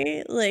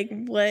 Okay, like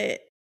what?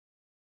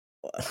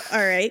 All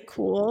right,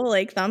 cool.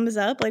 Like thumbs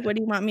up. Like, what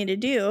do you want me to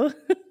do?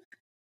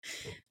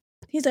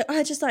 He's like, oh,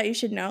 I just thought you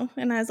should know.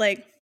 And I was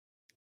like,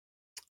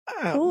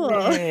 cool.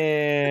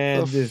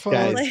 Man, this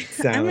guy's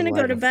like, I'm gonna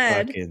go to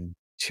bed. Fucking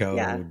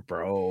chode,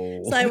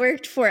 bro. So I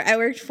worked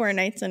 4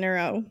 nights in a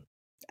row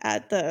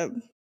at the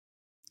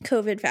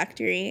COVID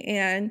factory,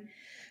 and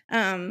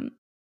I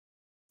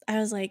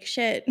was like,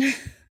 shit.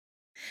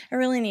 I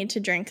really need to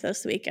drink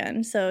this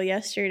weekend. So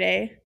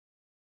yesterday,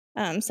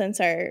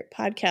 since our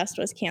podcast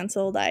was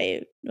canceled,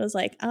 I was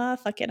like,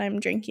 fuck it, I'm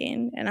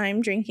drinking. And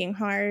I'm drinking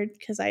hard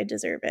because I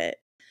deserve it.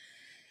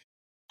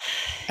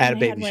 At a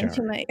baby shower.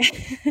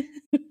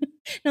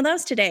 No, that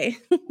was today.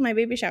 My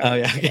baby shower. Oh,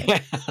 yeah.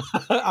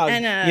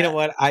 And, you know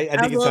what? I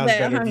think it sounds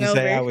better if you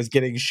say I was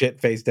getting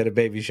shit-faced at a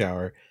baby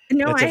shower.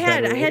 No, I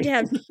had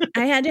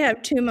to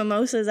have 2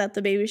 mimosas at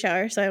the baby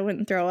shower so I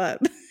wouldn't throw up.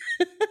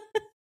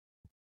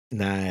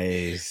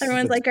 Nice.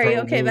 Everyone's like, are you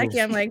okay, Becky?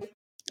 I'm like,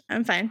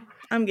 I'm fine.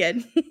 I'm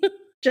good.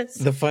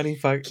 Just the funny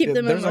fact, keep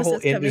the mimosas there's a whole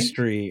coming.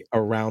 Industry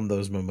around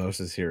those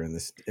mimosas here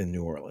in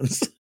New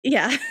Orleans.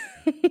 Yeah.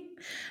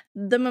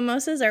 The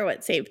mimosas are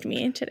what saved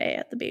me today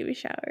at the baby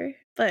shower.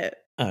 But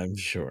I'm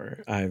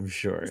sure.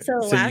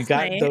 So you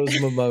got those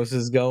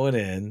mimosas going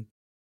in.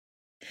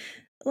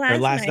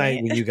 Last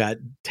night when you got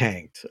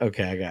tanked.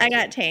 Okay, I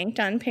got tanked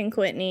on Pink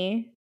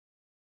Whitney.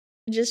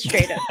 Just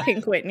straight up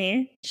Pink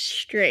Whitney.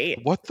 Straight.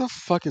 What the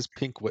fuck is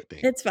Pink Whitney?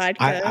 It's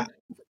vodka.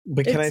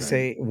 But can I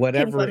say,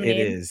 whatever it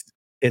is,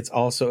 it's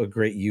also a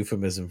great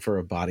euphemism for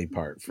a body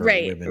part for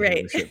women who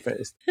are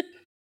shit-faced.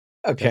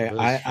 Okay,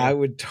 I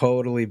would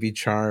totally be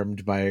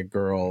charmed by a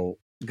girl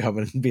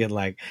coming and being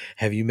like,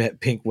 have you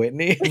met Pink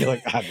Whitney? And you're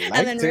like, I'd like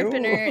and then to.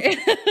 Ripping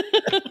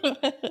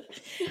her.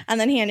 And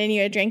then handing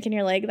you a drink and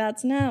you're like,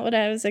 that's not what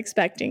I was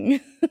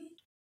expecting.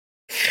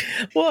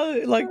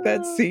 Well, like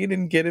that scene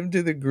in Get Him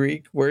to the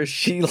Greek where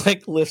she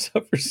like lifts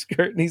up her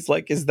skirt and he's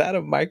like, is that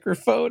a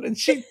microphone? And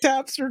she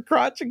taps her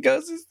crotch and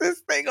goes, is this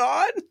thing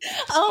on?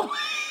 Oh,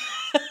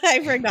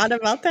 I forgot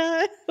about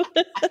that.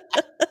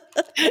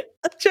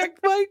 Check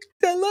mic.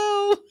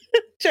 Hello.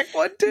 Check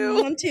 1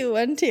 2. 1 2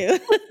 1 2.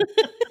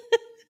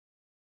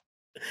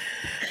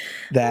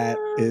 That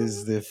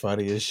is the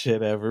funniest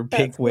shit ever. That's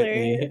Pink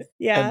Whitney. Hilarious.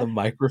 Yeah. And the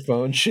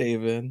microphone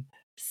shaven.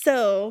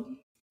 So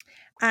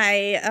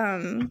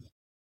I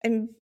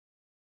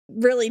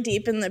really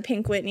deep in the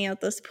Pink Whitney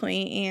at this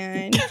point,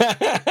 and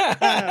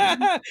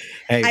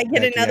Hey, I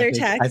get Becky, another I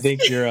text.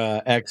 think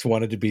your ex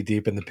wanted to be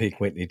deep in the Pink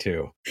Whitney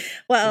too.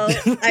 Well,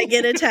 I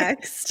get a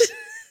text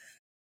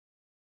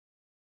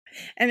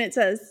and it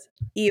says,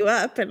 "You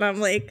up?" And I'm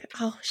like,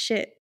 "Oh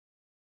shit.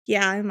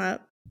 Yeah, I'm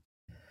up.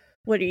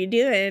 What are you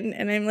doing?"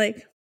 And I'm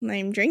like,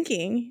 "I'm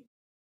drinking."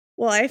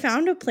 "Well, I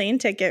found a plane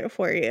ticket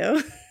for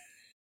you."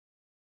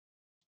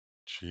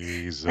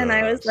 Jesus. And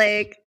I was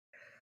like,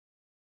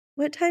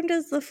 "What time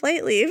does the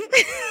flight leave?"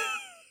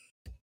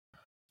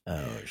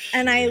 Oh shit!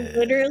 And I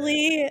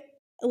literally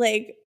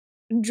like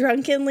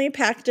drunkenly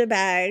packed a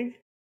bag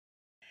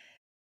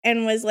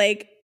and was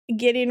like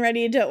getting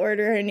ready to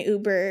order an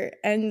Uber,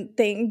 and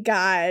thank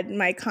God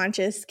my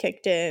conscience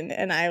kicked in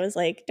and I was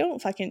like,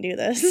 "Don't fucking do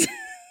this."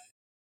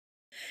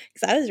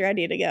 Because I was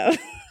ready to go.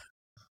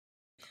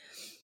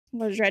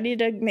 I was ready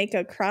to make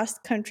a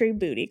cross-country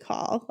booty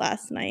call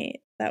last night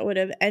that would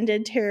have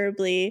ended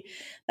terribly,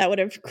 that would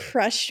have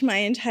crushed my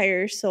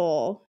entire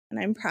soul, and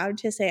I'm proud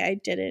to say I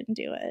didn't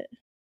do it.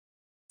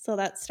 So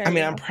that's I starting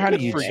mean, I'm off the proud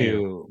of new you for way.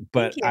 too,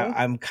 but Thank you.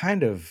 I'm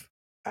kind of.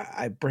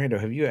 Brando,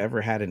 have you ever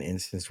had an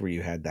instance where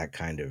you had that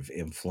kind of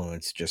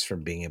influence just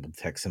from being able to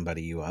text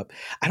somebody you up?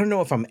 I don't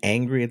know if I'm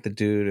angry at the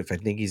dude, if I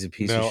think he's a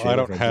piece of No, shit, I or if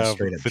don't I'm just have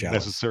straight up the jealous.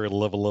 necessary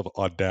level of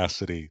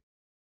audacity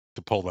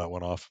to pull that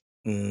one off.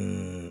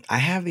 I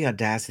have the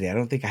audacity. I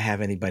don't think I have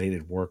anybody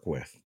to work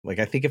with. Like,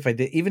 I think if I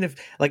did, even if,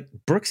 like,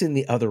 Brooke's in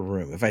the other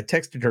room, if I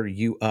texted her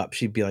 "you up,"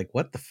 she'd be like,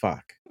 "What the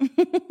fuck?"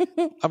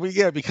 I mean,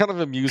 yeah, it'd be kind of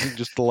amusing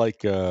just to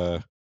like,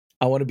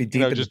 I want to be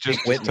deep in the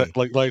Pink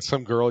Whitney. like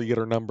some girl, you get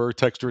her number,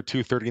 text her at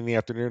 2:30 in the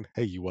afternoon.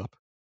 Hey, you up?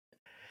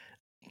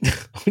 I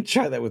would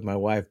try that with my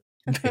wife.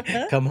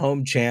 Come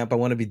home, champ. I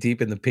want to be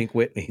deep in the Pink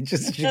Whitney.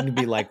 Just she can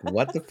be like,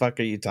 "What the fuck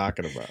are you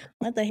talking about?"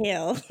 What the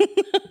hell?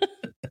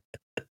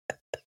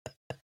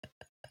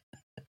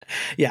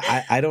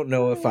 Yeah, I don't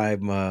know if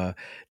I'm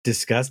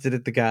disgusted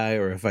at the guy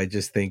or if I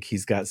just think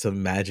he's got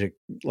some magic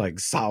like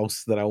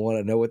sauce that I want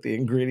to know what the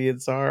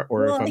ingredients are,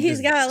 or if Well, I'm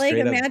he's just got like a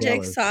straight up magic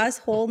jealous. sauce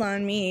hold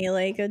on me.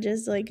 Like, it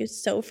just like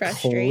it's so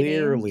frustrating.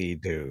 Clearly,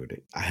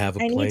 dude, I have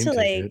a I need plane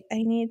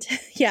to ticket.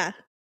 yeah.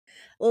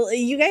 Well,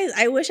 you guys,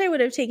 I wish I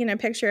would have taken a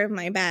picture of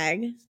my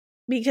bag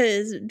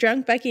because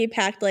drunk Becky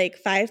packed like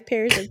 5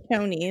 pairs of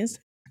chonies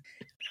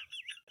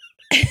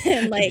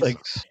and like Like,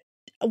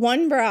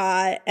 one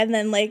bra and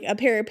then like a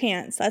pair of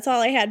pants. That's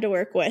all I had to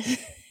work with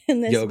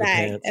in this yoga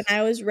bag. pants. And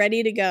I was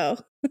ready to go.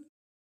 I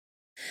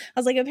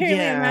was like,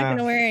 apparently I'm not Yeah, going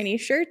to wear any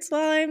shirts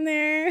while I'm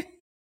there.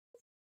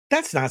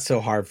 that's not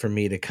so hard for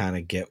me to kind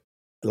of get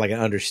like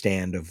an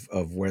understand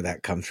of where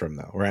that comes from,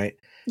 though, right?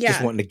 Just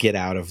Yeah. wanting to get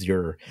out of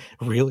your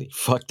really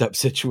fucked up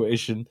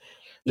situation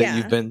that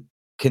you've Yeah. been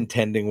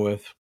contending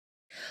with.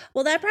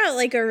 Well, that brought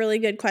like a really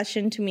good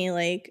question to me,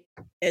 like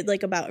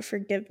about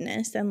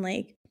forgiveness and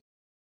like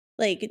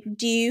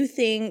do you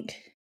think,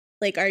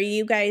 like, are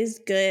you guys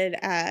good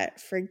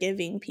at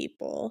forgiving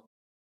people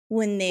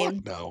when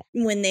Fuck no.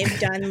 they've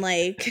done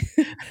like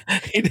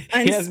He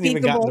hasn't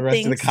even gotten the unspeakable rest of the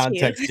things to you?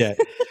 context yet.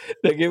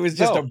 Like, it was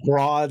just No. a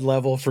broad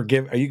level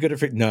forgive. Are you good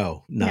at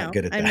No, not No,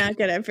 good at I'm that. not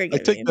good at I take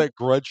forgiving. that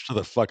grudge to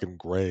the fucking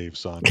grave,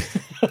 son.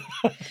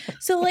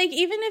 So like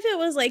even if it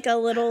was like a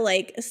little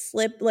like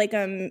slip, like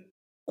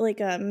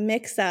a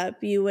mix up,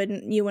 you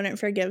wouldn't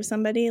forgive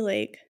somebody,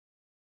 like.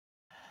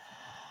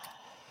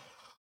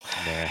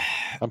 Nah,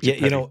 I'm too Yeah,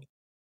 petty.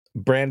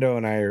 Brando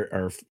and I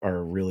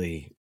are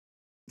really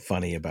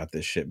funny about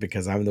this shit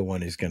because I'm the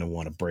one who's going to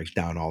want to break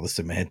down all the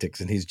semantics,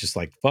 and he's just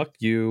like, "Fuck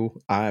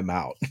you, I'm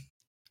out."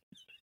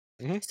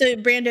 So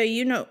Brando,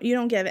 you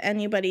don't give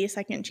anybody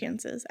second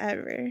chances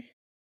ever.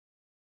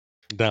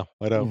 No,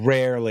 I don't.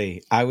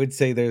 Rarely. I would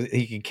say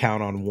he can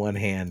count on one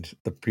hand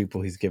the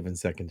people he's given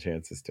second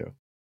chances to.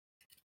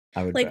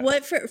 I would Like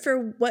bet.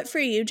 what for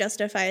you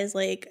justifies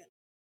like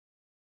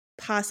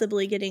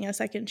possibly getting a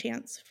second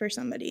chance for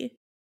somebody?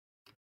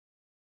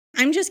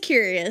 I'm just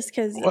curious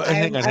because Well,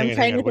 hang on. I'm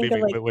trying to What do think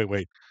you of mean?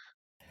 like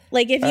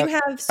Wait. if you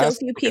have so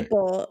few Okay.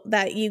 people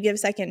that you give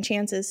second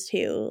chances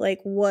to, like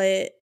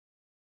what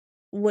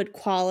would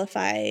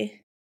qualify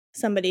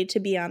somebody to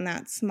be on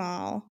that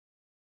small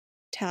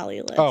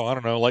tally list? Oh, I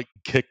don't know. Like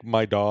kick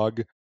my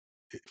dog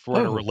if we're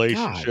in a Oh, God.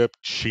 relationship,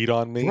 cheat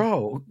on me.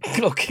 Bro,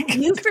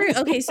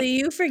 okay. So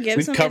you forgive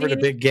We've somebody. covered a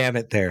big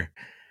gamut there.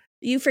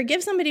 You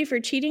forgive somebody for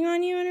cheating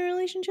on you in a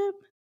relationship?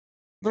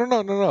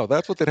 No.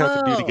 That's what they'd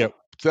have to do to get.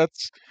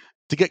 That's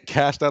to get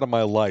cast out of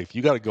my life.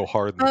 You got to go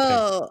hard in the paint.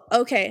 Oh,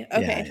 okay.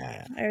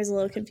 Yeah. I was a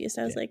little confused.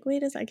 I was like,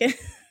 wait a second.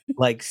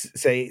 Like,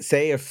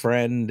 say a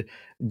friend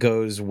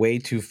goes way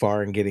too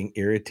far and getting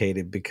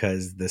irritated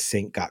because the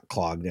sink got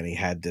clogged and he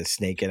had to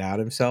snake it out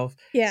himself.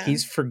 Yeah.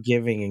 He's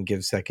forgiving and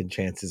gives second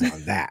chances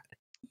on that.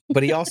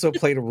 But he also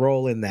played a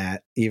role in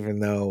that, even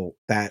though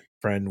that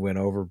friend went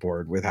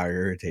overboard with how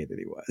irritated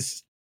he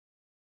was.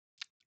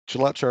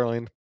 Chill out,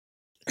 Charlene.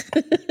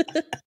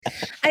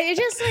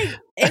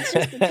 It's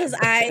just because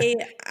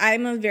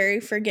I'm a very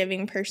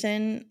forgiving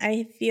person,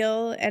 I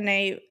feel, and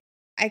I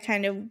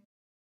kind of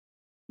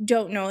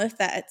don't know if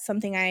that's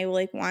something I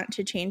like want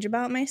to change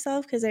about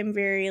myself, because I'm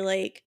very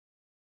like,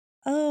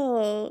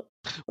 oh,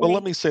 Well, let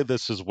like me say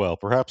this as well.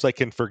 Perhaps I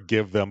can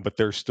forgive them, but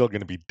they're still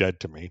going to be dead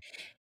to me.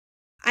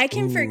 I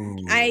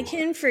Ooh,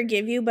 can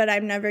forgive you, but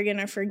I'm never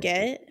gonna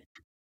forget. And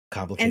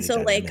complicated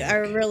so like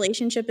our dynamic.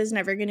 relationship is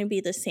never gonna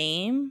be the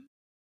same.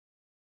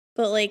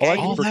 But like Well, I I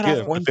can All just that off forgive,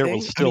 don't. but one there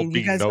will thing. I still mean, you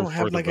be guys no don't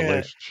have further like a.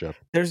 relationship.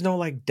 There's no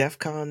like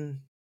DEFCON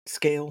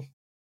scale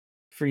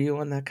for you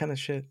on that kind of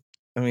shit.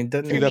 I mean,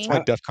 doesn't For See, it? that's my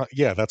me, DEFCON.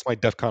 Yeah, that's my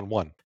DEFCON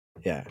 1.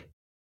 Yeah,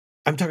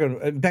 I'm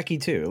talking Becky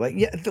too. Like,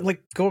 yeah,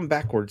 like going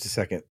backwards a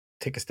second.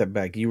 Take a step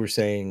back. You were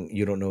saying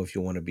you don't know if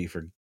you want to be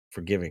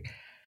forgiving.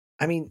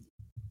 I mean,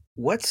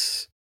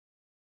 what's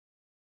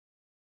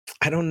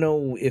I don't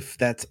know if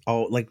that's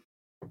all. Like,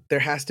 there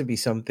has to be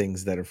some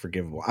things that are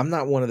forgivable. I'm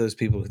not one of those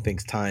people who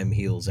thinks time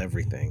heals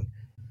everything.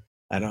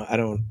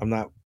 I'm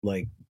not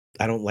like,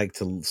 I don't like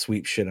to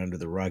sweep shit under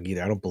the rug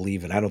either. I don't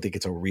believe it. I don't think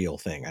it's a real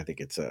thing. I think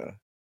it's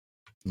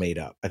made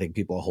up. I think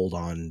people hold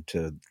on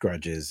to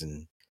grudges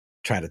and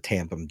try to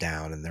tamp them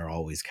down, and they're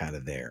always kind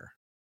of there.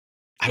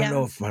 I don't know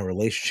yeah. if my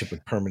relationship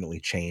would permanently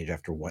change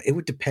after what. It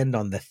would depend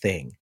on the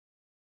thing.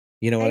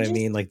 You know what I I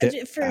mean? Like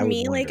that, for I would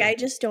me, like wonder. I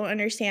just don't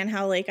understand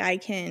how like I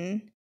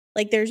can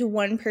like there's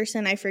one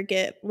person I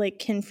forget like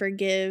can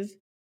forgive.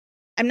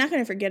 I'm not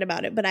going to forget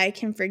about it, but I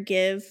can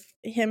forgive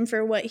him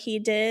for what he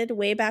did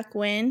way back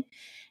when.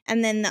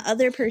 And then the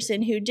other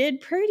person who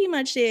did pretty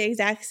much the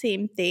exact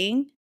same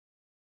thing,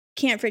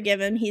 can't forgive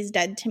him. He's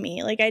dead to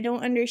me. Like I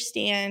don't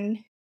understand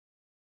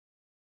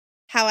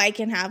how I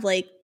can have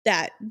like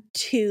that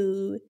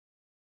two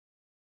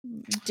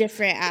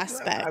different I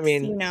aspects,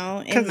 mean, in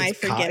because my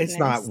it's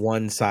not forgiveness.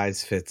 one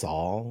size fits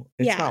all.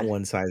 It's not Yeah.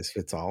 one size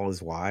fits all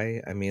is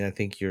why. I mean, I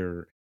think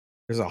there's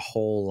a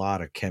whole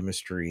lot of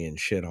chemistry and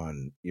shit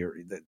on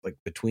like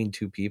between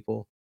two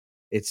people.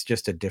 It's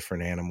just a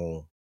different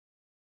animal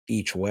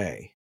each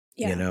way,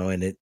 Yeah.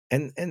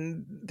 and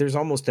and there's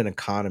almost an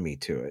economy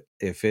to it.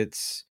 If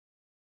it's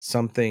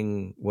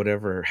something,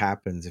 whatever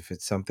happens, if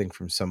it's something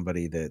from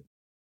somebody that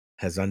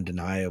has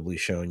undeniably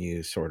shown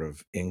you sort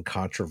of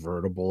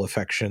incontrovertible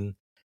affection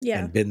Yeah.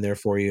 and been there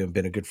for you and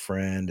been a good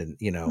friend, and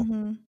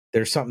Mhm.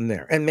 there's something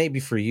there. And maybe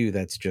for you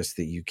that's just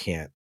that you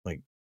can't,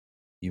 like,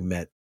 you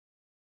met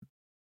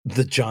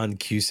the John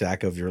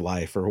Cusack of your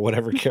life or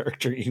whatever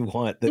character you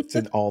want that's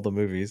in all the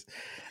movies.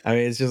 I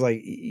mean, it's just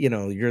like,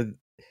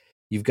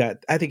 you've got,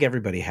 I think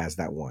everybody has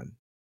that one.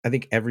 I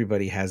think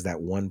everybody has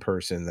that one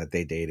person that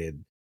they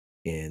dated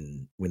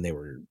in when they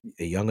were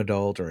a young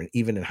adult or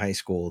even in high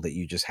school that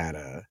you just had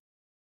a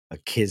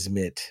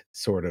kismet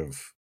sort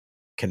of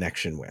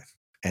connection with.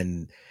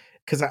 And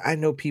because I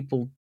know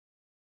people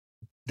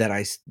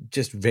that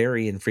just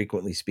very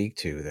infrequently speak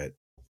to that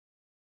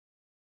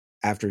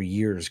after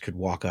years could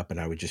walk up and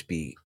I would just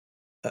be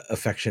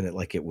affectionate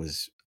like it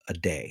was a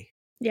day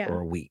Yeah. or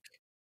a week.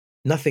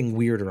 Nothing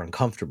weird or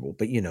uncomfortable,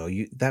 but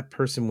that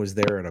person was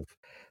there at a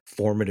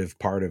formative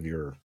part of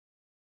your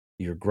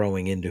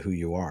growing into who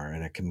you are,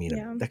 and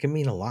Yeah. that can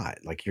mean a lot.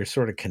 Like you're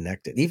sort of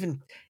connected,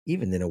 even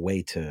in a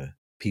way, to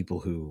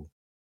people who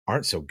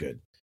aren't so good.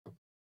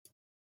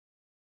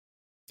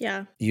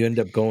 Yeah. You end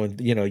up going,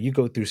 you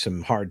go through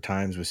some hard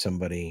times with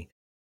somebody.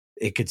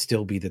 It could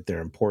still be that they're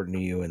important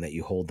to you and that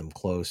you hold them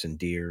close and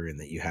dear and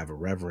that you have a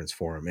reverence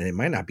for them. And it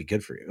might not be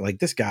good for you. Like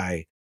this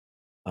guy,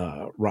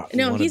 No,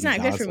 he's Wannabe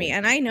not good for me, Gosling.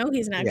 and I know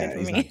he's not good Yeah, for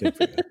he's not me. good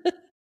for you.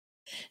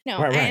 No,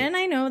 Right. and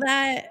I know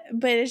that,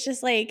 but it's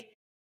just like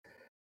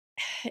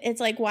it's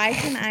like why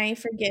can I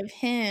forgive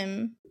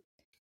him?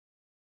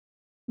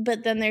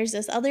 But then there's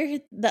the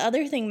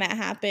other thing that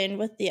happened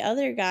with the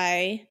other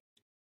guy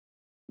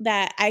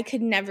that I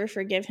could never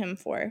forgive him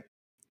for.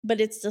 But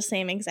it's the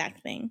same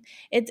exact thing.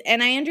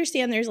 And I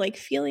understand there's like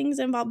feelings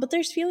involved, but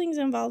there's feelings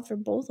involved for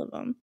both of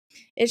them.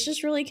 It's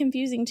just really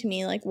confusing to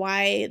me, like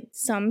why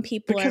some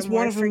people are Because one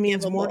more of them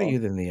means more to forgivable. you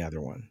than the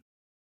other one.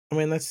 I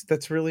mean,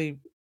 that's really,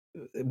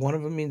 one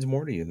of them means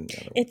more to you than the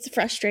other one. It's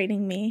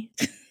frustrating me.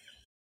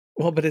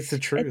 Well, but it's the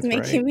It's truth, making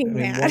right? me I mean,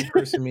 one mad.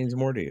 person means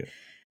more to you.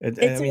 I It's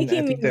mean, I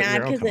making me think that mad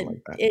they're all because kind of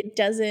like that. it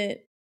doesn't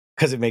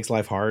Because it makes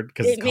life hard.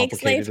 Because it's it makes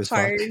life complicated as fuck.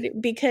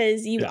 hard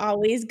because you Yeah.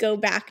 always go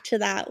back to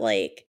that,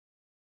 like,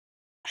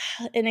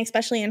 and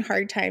especially in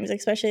hard times,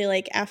 especially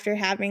like after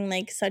having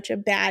like such a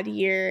bad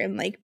year, and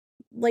like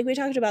we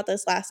talked about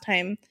this last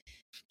time,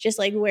 just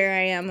like where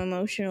I am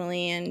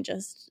emotionally, and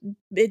just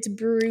it's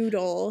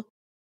brutal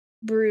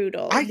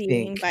I being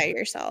think. by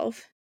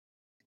yourself.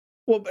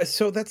 Well,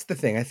 so that's the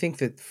thing. I think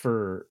that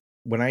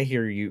when I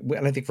hear you,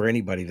 and I think for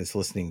anybody that's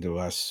listening to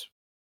us,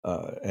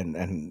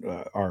 and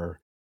our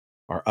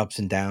ups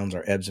and downs,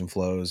 our ebbs and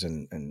flows,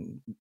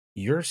 and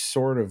you're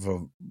sort of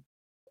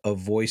a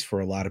voice for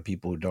a lot of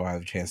people who don't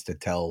have a chance to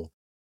tell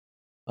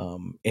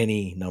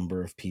any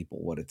number of people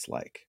what it's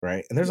like,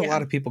 right? And there's a Yeah.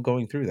 lot of people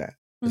going through that.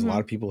 There's a lot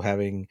Mhm. of people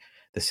having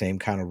the same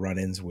kind of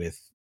run-ins with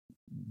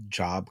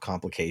job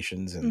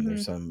complications, and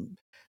there's Mhm.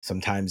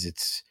 sometimes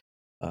it's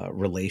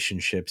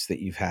relationships that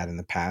you've had in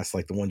the past,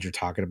 like the ones you're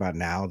talking about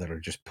now, that are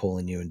just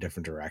pulling you in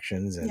different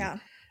directions, and Yeah.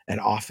 And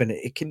often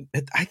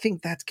I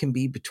think that can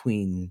be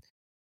between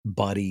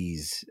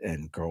buddies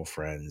and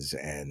girlfriends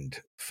and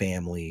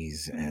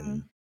families,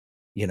 and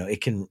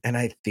it can. And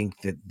I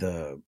think that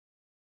the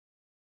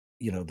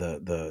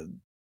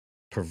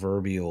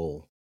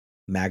proverbial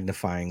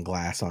magnifying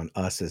glass on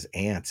us as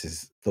ants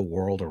is the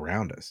world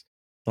around us.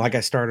 Like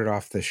I started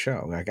off this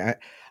show, like I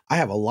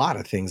have a lot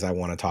of things I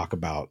want to talk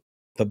about.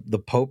 The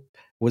Pope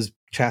was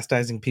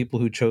chastising people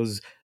who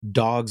chose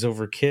dogs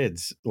over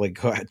kids, like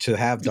to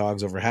have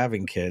dogs over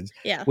having kids,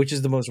 Yeah. which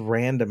is the most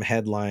random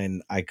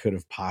headline I could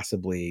have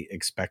possibly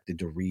expected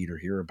to read or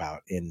hear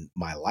about in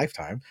my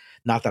lifetime.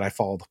 Not that I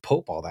follow the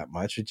Pope all that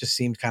much. It just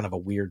seemed kind of a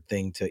weird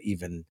thing to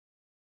even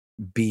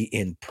be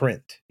in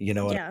print, you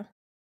know what Yeah.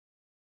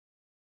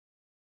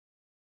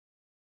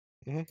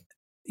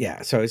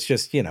 Yeah, so it's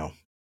just,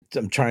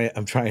 I'm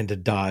trying to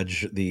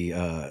dodge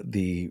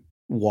the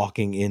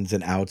walking ins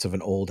and outs of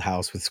an old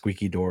house with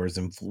squeaky doors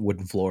and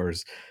wooden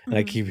floors, and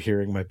I keep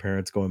hearing my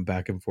parents going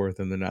back and forth,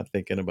 and they're not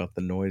thinking about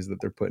the noise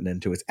that they're putting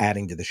into it. It's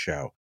adding to the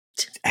show.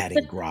 It's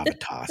adding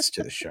gravitas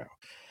to the show.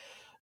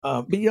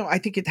 But I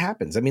think it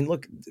happens. I mean,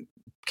 look,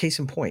 case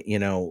in point,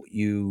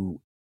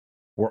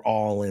 we're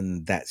all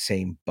in that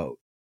same boat.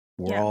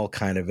 We're all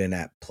kind of in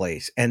that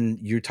place. And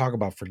you talk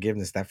about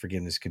forgiveness. That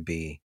forgiveness could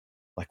be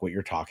like what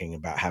you're talking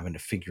about, having to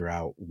figure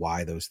out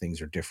why those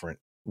things are different,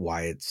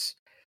 why it's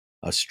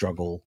a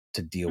struggle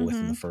to deal with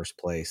in the first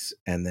place.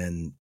 And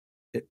then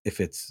if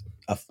it's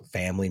a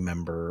family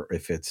member,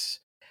 if it's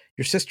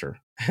your sister,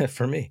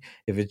 for me,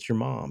 if it's your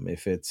mom,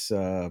 if it's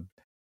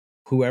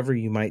whoever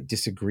you might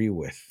disagree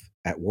with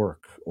at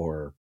work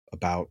or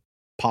about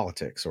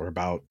politics or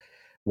about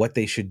what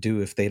they should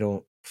do if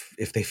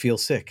they feel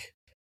sick.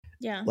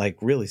 Yeah. Like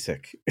really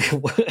sick.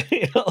 I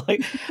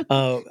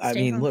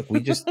mean, home. look, we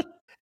just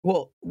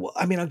well,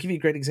 I mean, I'll give you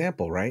a great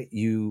example, right?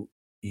 You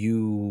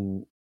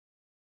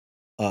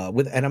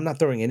and I'm not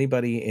throwing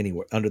anybody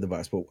anywhere under the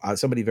bus, but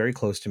somebody very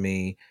close to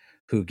me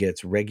who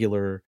gets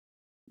regular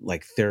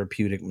like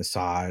therapeutic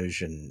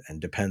massage and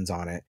depends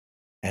on it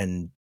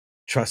and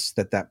trusts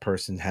that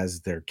person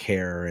has their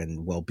care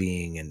and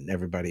well-being and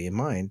everybody in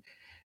mind.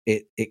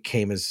 It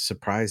came as a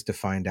surprise to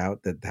find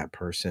out that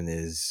person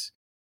is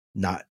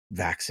not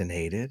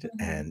vaccinated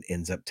and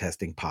ends up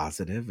testing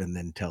positive and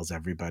then tells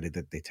everybody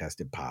that they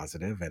tested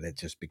positive, and it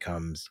just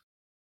becomes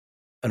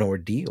an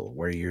ordeal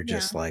where you're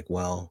just like,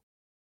 well,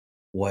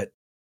 what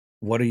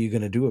are you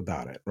going to do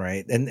about it,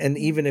 right? And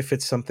even if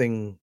it's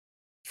something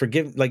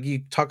like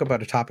you talk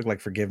about a topic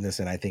like forgiveness,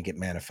 and I think it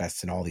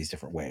manifests in all these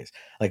different ways.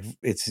 Like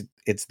it's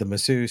the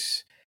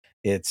masseuse,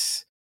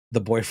 it's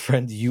the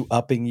boyfriend you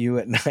upping you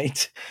at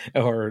night,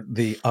 or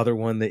the other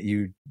one that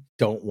you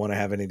don't want to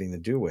have anything to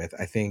do with.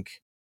 I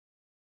think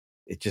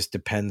it just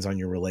depends on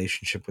your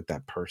relationship with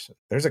that person.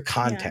 There's a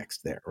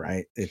context there,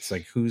 right? It's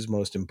like who's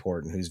most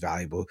important, who's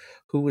valuable,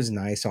 who was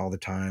nice all the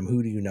time,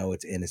 who do you know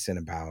it's innocent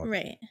about,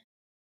 Right.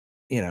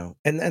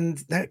 And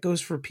that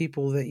goes for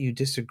people that you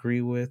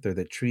disagree with or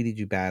that treated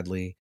you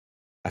badly.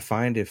 I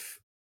find if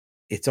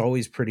it's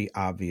always pretty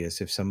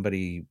obvious if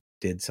somebody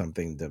did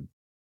something to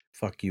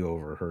fuck you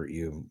over, hurt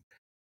you,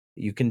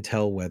 you can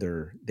tell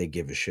whether they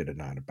give a shit or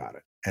not about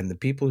it. And the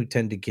people who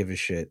tend to give a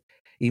shit,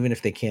 even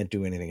if they can't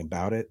do anything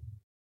about it,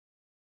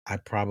 I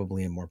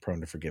probably am more prone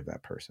to forgive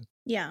that person.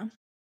 Yeah.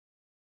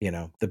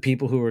 The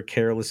people who are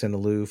careless and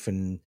aloof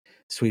and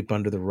sweep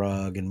under the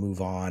rug and move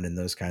on and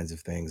those kinds of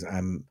things,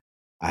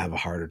 I have a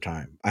harder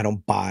time. I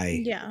don't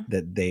buy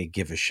that they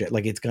give a shit.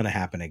 Like it's going to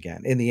happen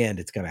again. In the end,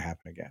 it's going to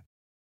happen again.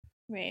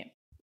 Right.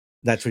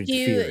 That's what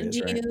fear is,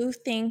 do right? you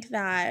think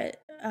that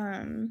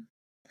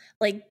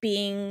like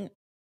being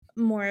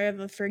more of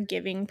a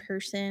forgiving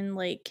person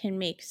like can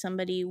make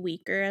somebody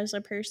weaker as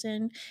a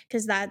person?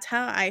 Because that's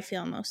how I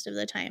feel most of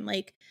the time.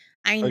 Like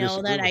I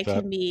know that I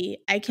can be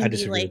I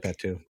disagree with that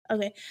too.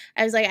 Okay.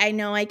 I was like, I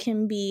know I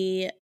can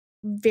be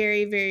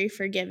very, very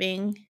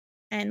forgiving,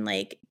 and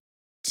like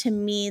to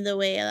me, the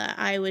way that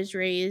I was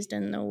raised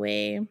and the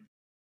way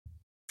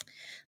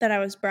that I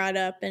was brought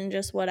up and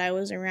just what I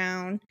was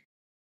around,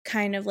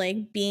 kind of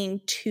like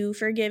being too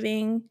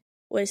forgiving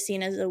was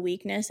seen as a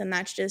weakness. And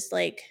that's just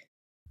like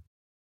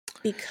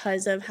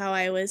because of how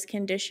I was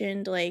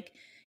conditioned, like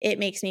it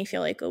makes me feel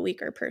like a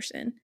weaker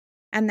person.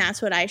 And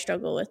that's what I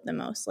struggle with the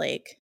most,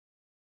 like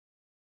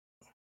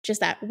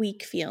just that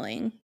weak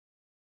feeling.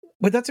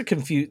 But those are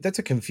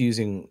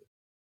confusing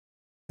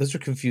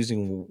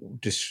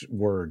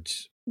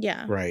words.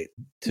 Yeah. Right.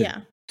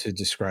 To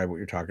describe what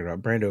you're talking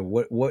about. Brando,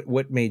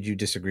 what made you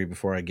disagree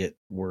before I get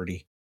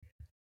wordy?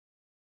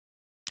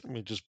 I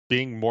mean, just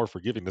being more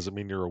forgiving doesn't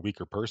mean you're a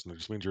weaker person. It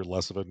just means you're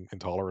less of an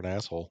intolerant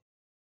asshole.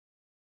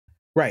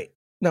 Right.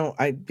 No,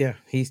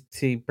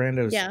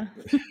 Brando's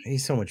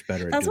he's so much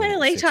better at That's doing why I it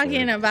like 6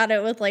 talking words. about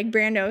it with like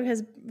Brando,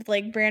 because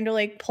like Brando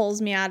like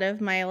pulls me out of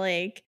my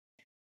like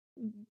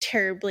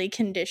terribly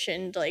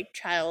conditioned like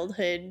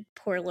childhood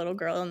poor little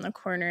girl in the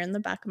corner in the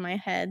back of my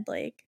head.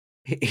 Like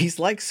he's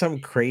like some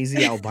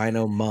crazy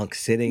albino monk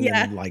sitting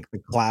in like the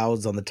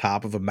clouds on the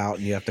top of a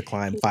mountain you have to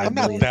climb 5 I'm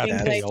not million that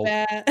steps. pale.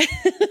 Like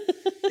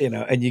that.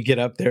 and you get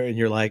up there and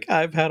you're like,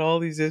 I've had all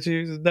these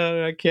issues.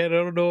 No, I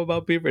don't know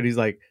about people. And he's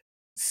like,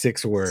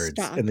 6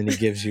 words. Stop. And then he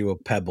gives you a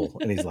pebble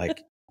and he's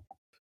like,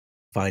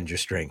 find your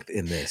strength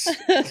in this.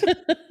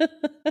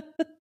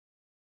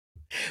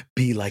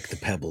 Be like the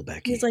pebble,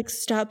 Becky. He's like,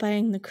 stop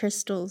buying the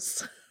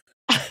crystals.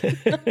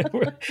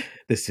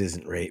 This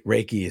isn't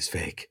Reiki is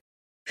fake.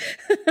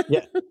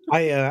 Yeah.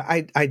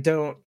 I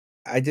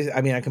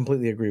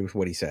completely agree with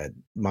what he said.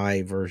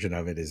 My version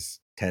of it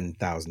is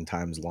 10,000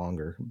 times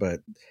longer.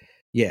 But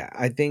yeah,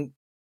 I think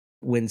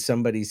when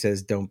somebody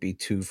says don't be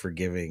too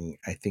forgiving,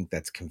 I think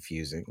that's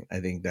confusing.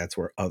 I think that's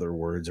where other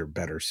words are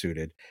better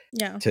suited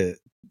Yeah. to,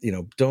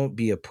 don't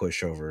be a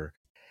pushover.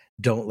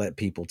 Don't let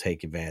people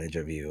take advantage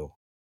of you.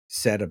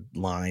 Set a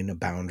line, a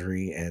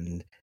boundary,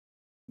 and,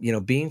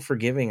 being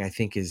forgiving, I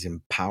think, is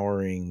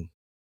empowering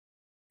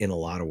in a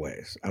lot of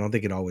ways. I don't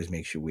think it always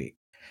makes you weak.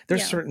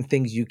 There's Yeah. certain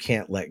things you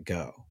can't let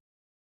go.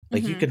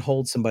 Like you Mhm. can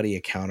hold somebody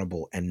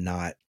accountable and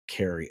not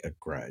carry a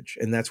grudge.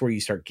 And that's where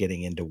you start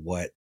getting into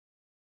what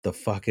the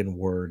fucking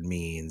word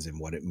means and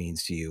what it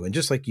means to you. And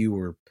just like you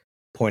were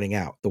pointing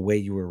out, the way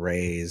you were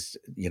raised,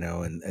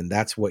 and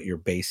that's what your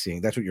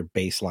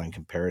baseline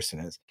comparison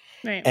is.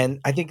 Right.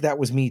 And I think that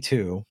was me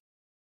too,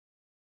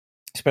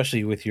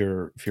 especially if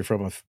you're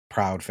from a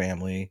proud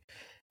family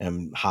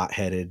and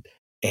hot-headed,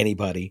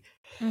 anybody,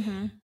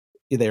 Mhm.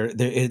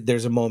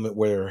 there's a moment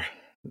where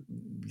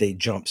they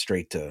jump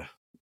straight to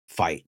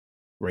fight,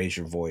 raise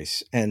your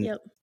voice. And,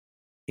 Yep.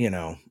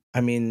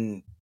 I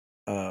mean,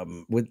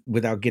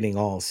 without getting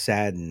all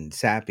sad and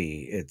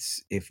sappy,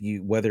 it's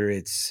whether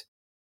it's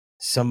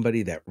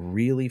somebody that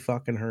really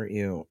fucking hurt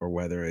you or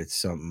whether it's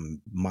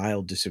some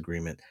mild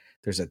disagreement,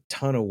 there's a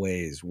ton of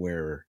ways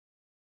where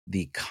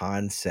the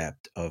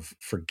concept of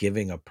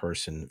forgiving a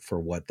person for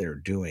what they're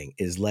doing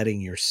is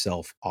letting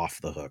yourself off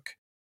the hook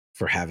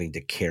for having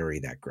to carry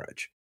that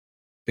grudge.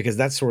 Because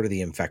that's sort of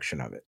the infection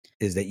of it,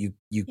 is that you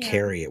Yeah.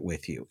 carry it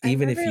with you, I've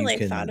even if never you like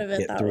can thought of it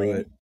get that through way.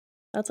 it.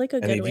 That's like a I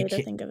mean, good if you way to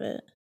can't, think of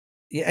it.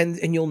 yeah,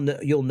 and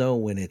you'll know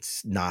when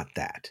it's not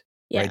that,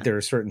 right? Yeah. There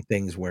are certain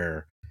things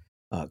where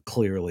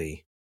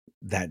clearly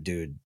that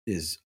dude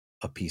is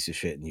a piece of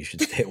shit and you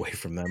should stay away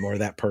from them, or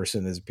that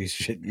person is a piece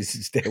of shit and you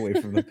should stay away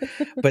from them.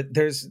 But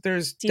there's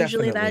It's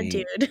usually that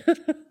definitely,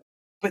 dude.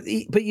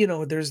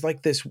 but there's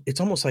like this.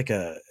 It's almost like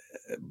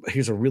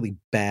here's a really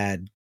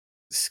bad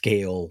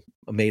scale,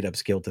 a made up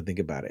scale to think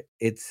about it.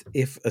 It's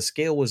if a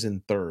scale was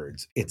in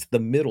thirds, it's the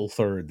middle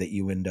third that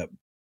you end up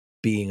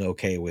being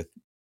okay with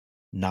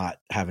not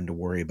having to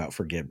worry about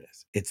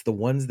forgiveness. It's the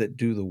ones that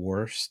do the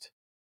worst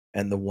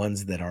and the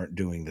ones that aren't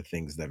doing the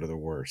things that are the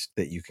worst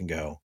that you can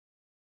go,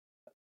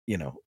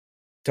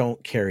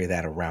 don't carry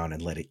that around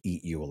and let it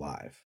eat you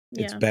alive.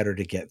 It's Yeah. better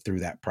to get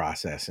through that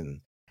process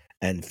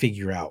and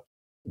figure out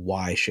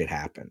why shit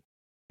happened.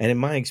 And in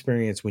my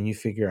experience, when you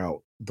figure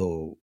out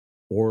the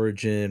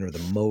origin or the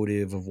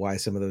motive of why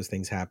some of those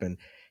things happen,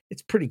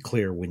 it's pretty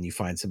clear when you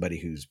find somebody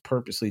who's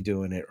purposely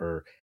doing it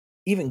or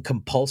even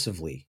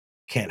compulsively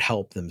can't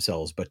help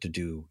themselves but to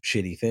do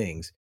shitty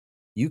things.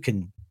 You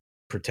can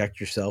protect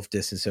yourself,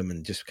 distance them,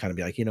 and just kind of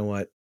be like, you know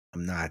what?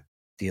 I'm not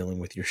dealing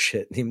with your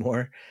shit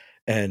anymore.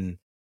 And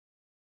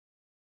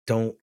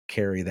don't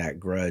carry that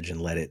grudge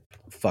and let it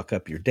fuck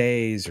up your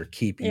days or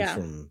keep you Yeah.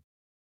 from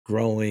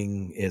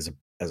growing as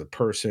a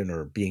person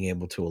or being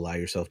able to allow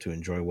yourself to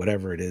enjoy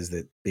whatever it is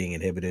that being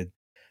inhibited,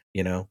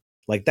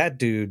 like that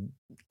dude,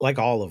 like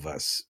all of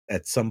us,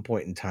 at some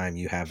point in time,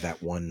 you have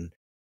that one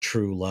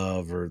true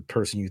love or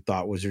person you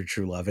thought was your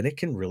true love, and it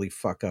can really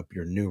fuck up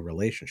your new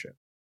relationship.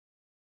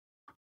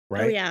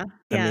 Right? Oh yeah.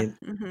 I Yeah. mean,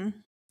 Mhm.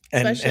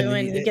 and Especially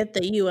when you get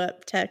the "you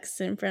up" text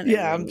in front of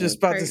yeah, your I'm new just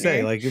about to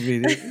say, partner. like, I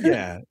mean,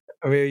 yeah.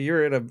 I mean,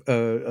 you're in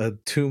a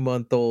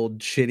 2-month-old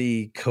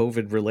shitty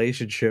COVID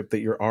relationship that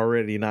you're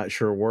already not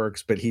sure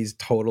works, but he's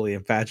totally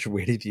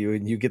infatuated with you,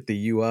 and you get the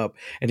 "you up,"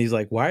 and he's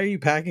like, "Why are you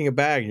packing a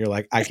bag?" And you're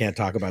like, "I can't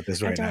talk about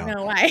this I right don't now."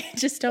 know why.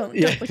 Just don't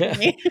Yeah. look at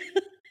me.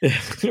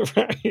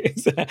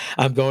 Right.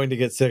 I'm going to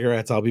get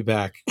cigarettes. I'll be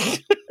back.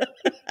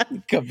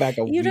 Come back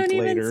a You week don't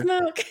even later,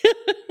 smoke.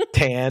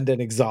 tanned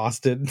and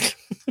exhausted.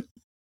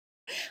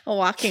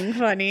 Walking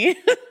funny.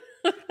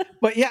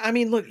 But yeah, I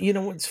mean, look,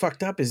 what's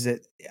fucked up is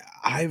that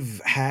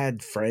I've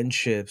had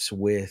friendships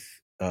with,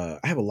 I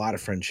have a lot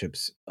of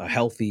friendships,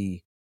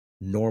 healthy,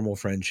 normal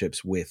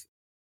friendships with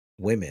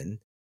women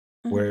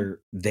Mhm. where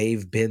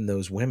they've been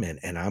those women.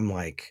 And I'm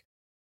like,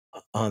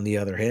 on the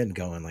other hand,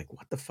 going like,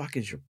 what the fuck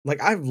is like,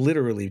 I've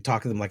literally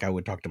talked to them like I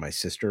would talk to my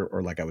sister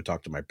or like I would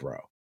talk to my bro.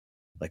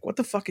 Like, what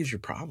the fuck is your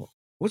problem?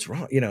 What's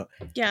wrong?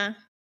 Yeah.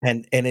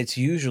 And it's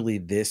usually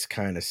this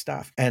kind of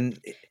stuff. And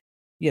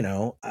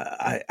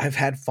I've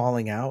had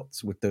falling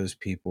outs with those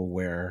people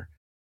where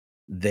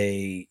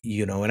they,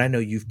 and I know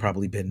you've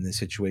probably been in this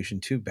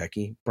situation too,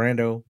 Becky.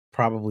 Brando,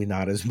 probably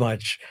not as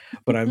much,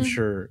 but I'm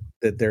sure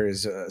that there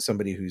is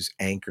somebody who's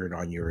anchored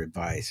on your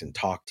advice and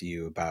talked to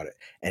you about it.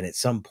 And at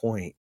some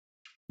point,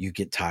 you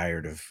get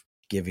tired of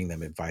giving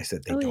them advice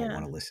that they Oh don't yeah.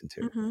 want to listen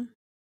to. Mhm.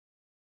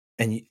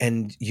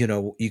 And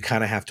you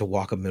kind of have to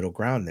walk a middle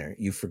ground there.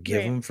 You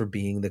forgive Right. them for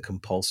being the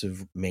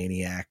compulsive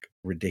maniac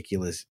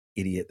ridiculous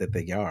idiot that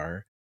they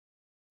are,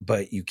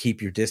 but you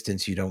keep your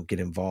distance. You don't get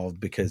involved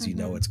because you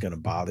know it's going to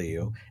bother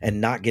you,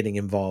 and not getting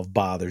involved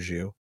bothers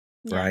you,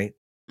 right?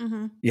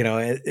 Mm-hmm. You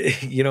know,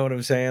 you know what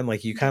I'm saying?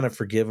 Like you kind of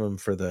forgive them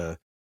for the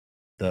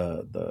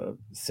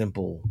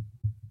simple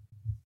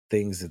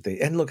things that they,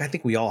 and look, I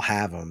think we all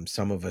have them.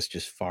 Some of us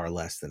just far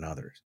less than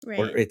others,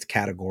 or Right. it's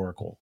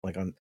categorical.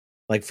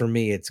 Like for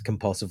me, it's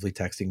compulsively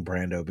texting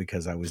Brando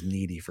because I was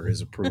needy for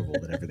his approval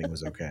that everything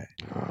was okay.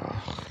 My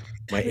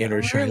God, we inner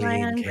all rely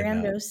Charlene on came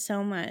out. Brando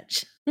so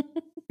much.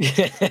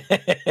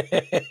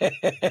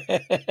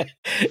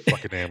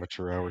 Fucking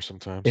amateur hour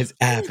sometimes. His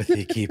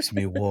apathy keeps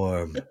me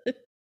warm.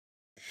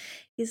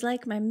 He's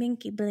like my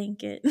minky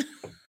blanket.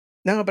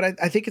 No,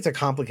 but I think it's a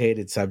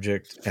complicated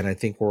subject, and I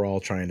think we're all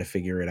trying to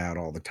figure it out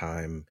all the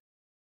time.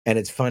 And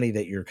it's funny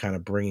that you're kind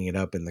of bringing it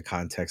up in the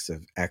context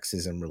of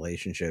exes and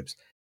relationships.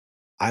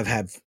 I've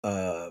had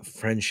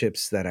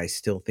friendships that I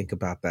still think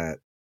about that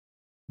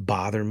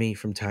bother me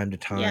from time to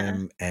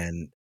time,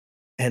 and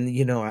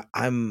you know,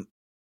 I'm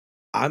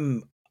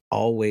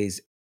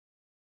always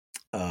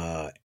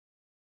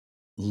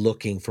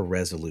looking for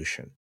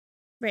resolution.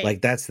 Right.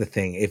 Like that's the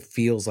thing. It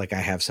feels like I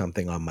have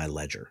something on my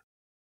ledger,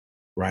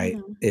 right?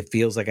 It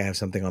feels like I have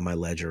something on my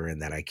ledger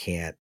and that I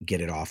can't get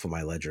it off of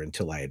my ledger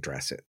until I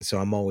address it. So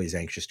I'm always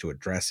anxious to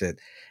address it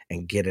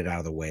and get it out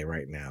of the way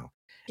right now.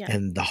 Yeah.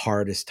 And the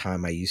hardest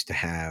time I used to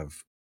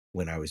have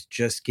when I was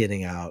just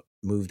getting out,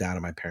 moved out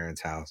of my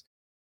parents' house,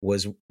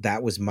 was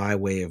my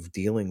way of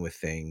dealing with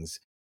things.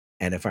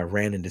 And if I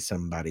ran into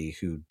somebody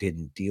who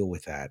didn't deal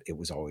with that, it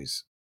was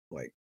always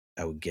like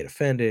I would get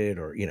offended,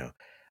 or, you know,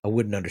 I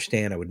wouldn't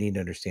understand. I would need to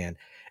understand.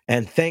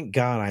 And thank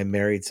God I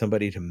married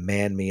somebody to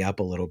man me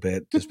up a little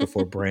bit just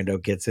before Brando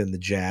gets in the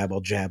jab.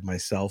 I'll jab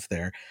myself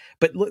there.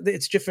 But look,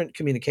 it's different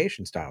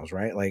communication styles,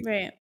 right? Like,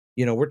 Right.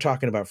 you know, we're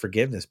talking about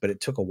forgiveness, but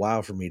it took a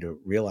while for me to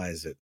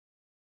realize that,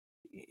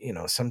 you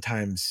know,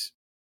 sometimes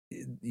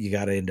you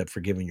got to end up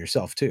forgiving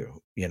yourself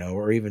too, you know,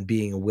 or even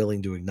being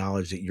willing to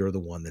acknowledge that you're the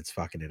one that's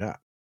fucking it up.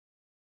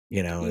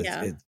 You know,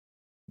 it's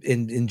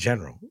in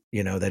general,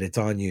 you know, that it's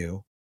on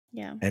you.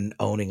 Yeah. And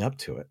owning up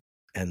to it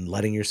and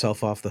letting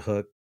yourself off the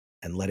hook,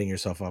 and letting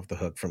yourself off the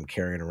hook from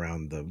carrying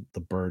around the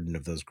burden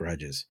of those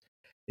grudges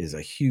is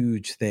a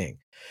huge thing.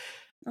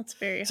 That's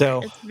very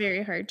So, hard. It's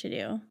very hard to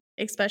do,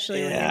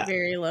 especially when you're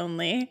very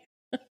lonely.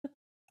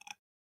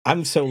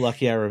 I'm so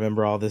lucky I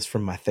remember all this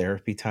from my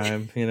therapy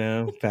time, you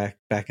know,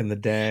 back in the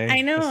day.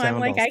 I know. I'm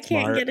like, I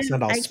can't get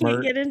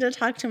in to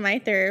talk to my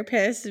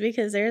therapist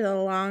because there's a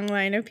long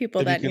line of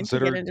people that need to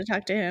get in to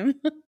talk to him.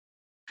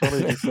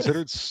 Charlie, have you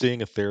considered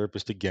seeing a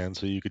therapist again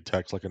so you could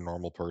text like a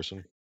normal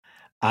person?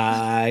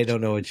 I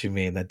don't know what you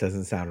mean. That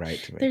doesn't sound right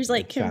to me. There's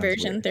like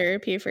conversion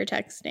therapy for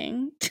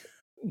texting.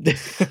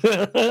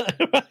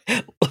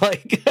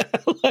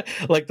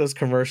 like those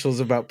commercials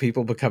about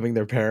people becoming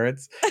their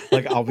parents.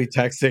 Like I'll be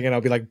texting and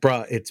I'll be like,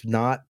 bruh, it's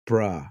not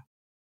bruh.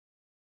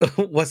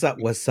 What's up?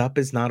 What's up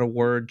is not a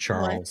word,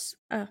 Charles.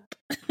 What's up?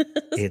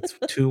 It's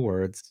 2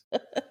 words.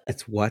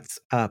 It's what's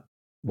up.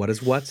 What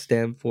does what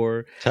stand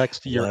for?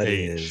 Text your what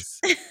age.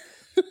 Is.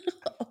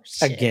 Oh,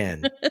 shit.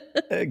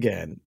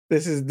 Again.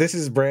 This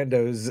is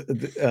Brando's.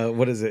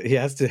 What is it? He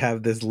has to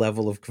have this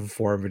level of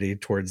conformity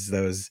towards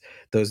those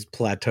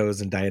plateaus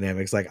and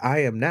dynamics. Like I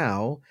am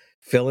now,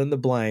 fill in the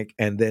blank,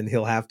 and then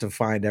he'll have to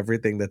find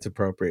everything that's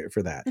appropriate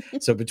for that.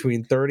 So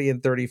between 30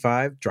 and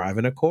 35, drive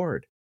an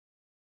Accord.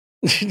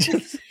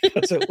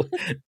 So,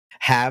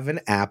 have an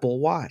Apple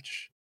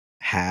Watch.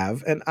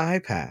 Have an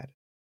iPad.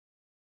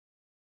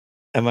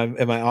 Am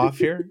I off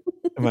here?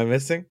 Am I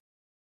missing?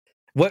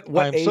 What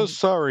I'm age? so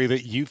sorry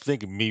that you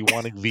think me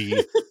wanting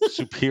the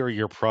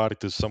superior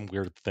product is some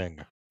weird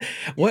thing.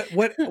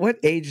 What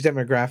age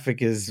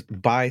demographic is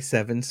buy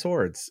 7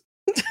 swords?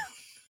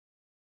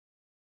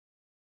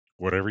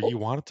 Whatever you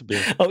want it to be.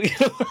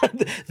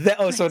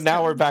 So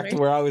now we're back to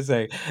where I was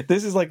saying.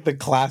 This is like the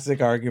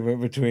classic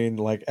argument between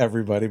like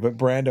everybody, but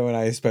Brando and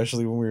I,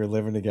 especially when we were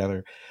living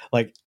together.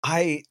 Like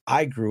I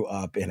grew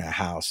up in a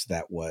house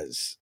that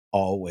was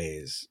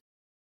always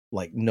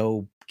like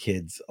no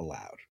kids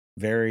allowed.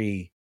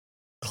 Very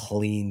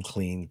clean,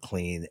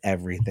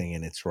 everything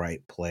in its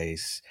right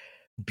place.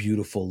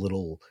 Beautiful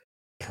little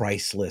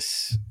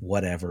priceless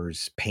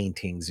whatevers,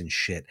 paintings and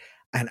shit.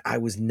 And I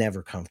was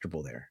never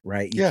comfortable there,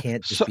 right? You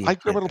can't just be I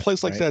grew up in a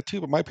place like right? that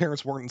too, but my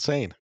parents weren't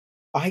insane.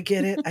 I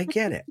get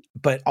it.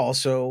 But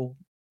also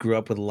grew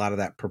up with a lot of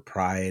that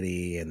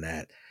propriety and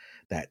that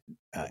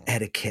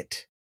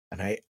etiquette.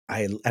 And I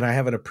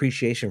have an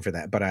appreciation for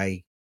that. But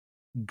I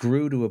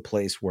grew to a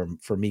place where,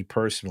 for me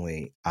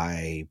personally,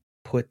 I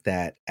put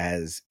that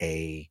as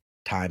a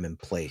time and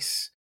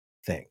place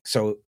thing.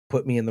 So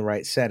put me in the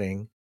right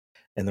setting,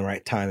 in the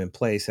right time and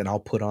place, and I'll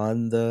put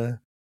on the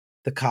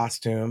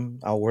costume.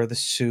 I'll wear the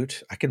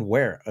suit. I can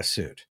wear a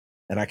suit,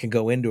 and I can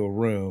go into a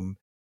room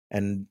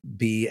and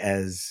be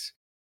as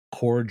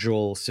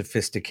cordial,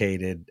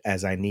 sophisticated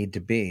as I need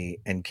to be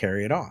and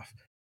carry it off.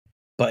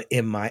 But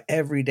in my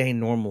everyday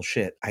normal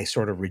shit, I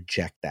sort of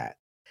reject that.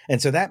 And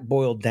so that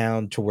boiled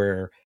down to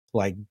where,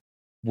 like,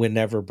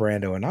 whenever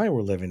Brando and I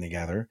were living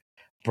together,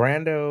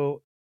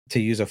 Brando, to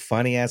use a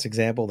funny ass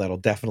example that'll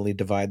definitely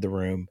divide the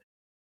room,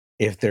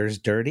 if there's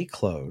dirty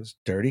clothes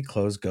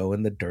go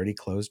in the dirty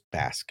clothes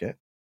basket,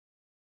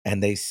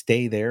 and they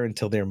stay there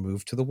until they're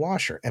moved to the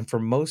washer. And for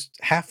most,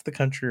 half the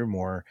country or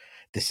more,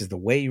 this is the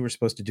way you were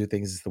supposed to do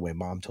things. This is the way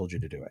mom told you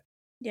to do it.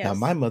 Now,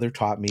 my Yes. mother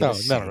taught me No,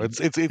 the no, no.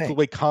 same It's the thing.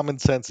 way common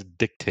sense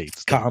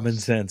dictates. Common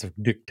things. sense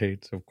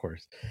dictates, of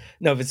course.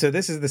 No, but so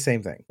this is the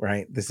same thing,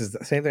 right? This is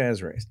the same thing I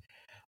was raised.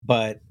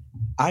 But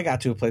I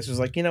got to a place where I was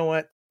like, you know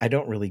what? I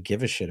don't really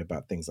give a shit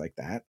about things like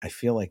that. I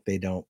feel like they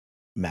don't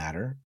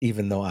matter,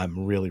 even though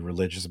I'm really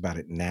religious about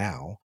it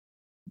now.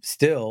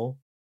 Still,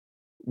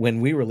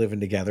 when we were living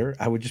together,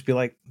 I would just be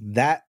like,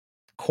 that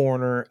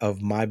corner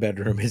of my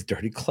bedroom is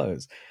dirty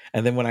clothes.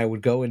 And then when I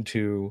would go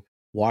into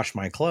wash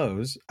my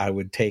clothes, I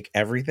would take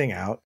everything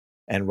out,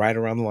 and right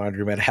around the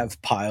laundromat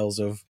have piles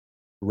of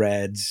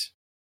reds,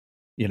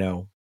 you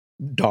know,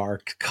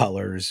 dark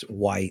colors,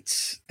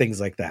 whites, things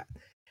like that.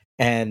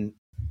 And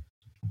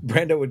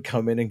Brando would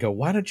come in and go,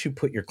 why don't you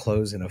put your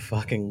clothes in a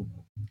fucking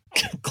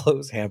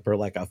clothes hamper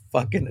like a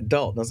fucking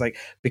adult? And I was like,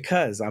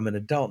 because I'm an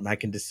adult and I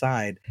can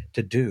decide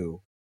to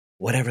do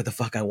whatever the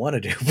fuck I want to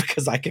do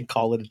because I can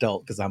call it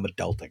adult because I'm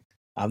adulting.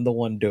 I'm the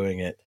one doing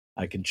it.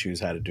 I can choose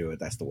how to do it.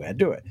 That's the way I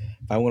do it.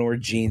 If I want to wear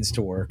jeans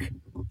to work,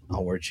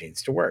 I'll wear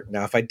jeans to work.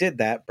 Now, if I did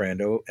that,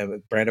 Brando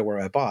were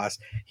my boss,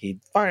 he'd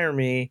fire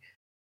me,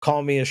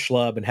 call me a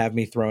schlub, and have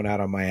me thrown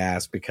out on my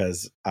ass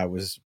because I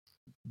was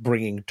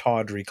bringing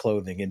tawdry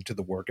clothing into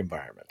the work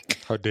environment.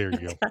 How dare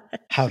you?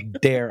 How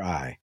dare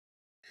I?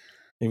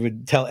 He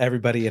would tell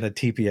everybody in a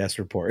TPS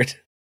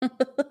report.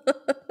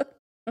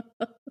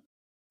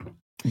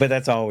 But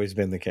that's always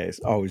been the case.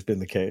 Always been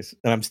the case.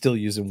 And I'm still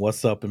using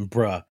what's up and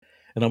bruh.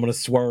 And I'm going to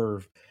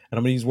swerve. And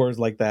I'm going to use words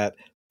like that.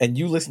 And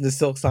you listen to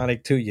Silk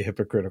Sonic too, you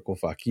hypocritical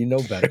fuck. You know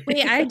better.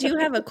 Wait, I do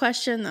have a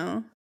question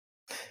though.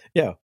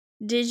 Yeah.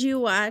 Did you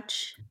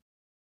watch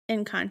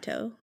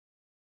Encanto?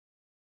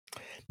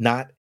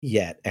 Not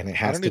yet. And it I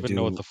has don't to even do...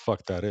 know what the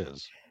fuck that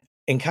is.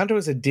 Encanto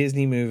is a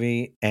Disney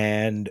movie,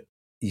 and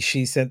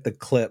she sent the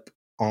clip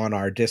on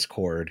our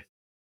Discord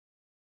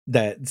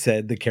that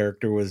said the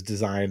character was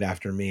designed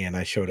after me, and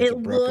I showed it to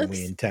Brooke, and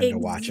we intend to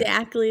watch it.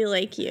 Exactly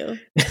like you.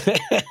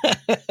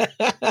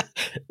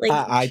 Like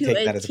I to take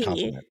a that as a T.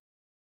 compliment.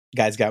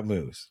 Guys got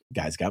moves.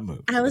 Guys got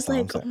moves. I was That's all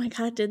I'm like, oh saying. my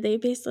God, did they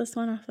base this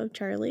one off of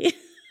Charlie?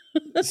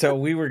 So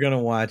we were going to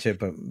watch it,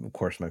 but of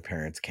course my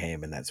parents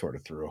came, and that sort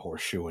of threw a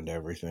horseshoe into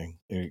everything.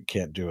 You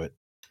can't do it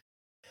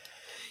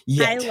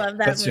yet. I love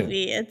but that soon.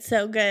 movie. It's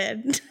so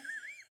good.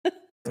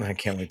 I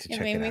can't wait to check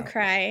it out. It made me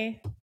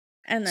cry.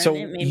 And then So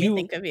it made me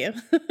think of you.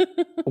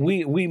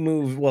 we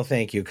moved. Well,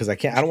 thank you, because I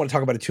don't want to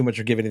talk about it too much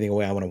or give anything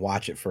away. I want to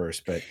watch it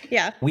first. But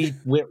yeah, we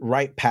went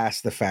right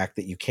past the fact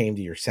that you came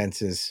to your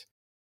senses.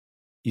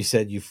 You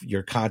said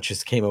your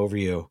conscience came over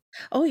you.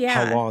 Oh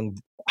yeah. How long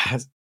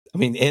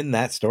in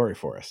that story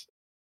for us?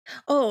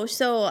 Oh,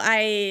 so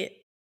I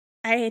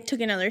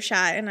took another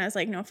shot and I was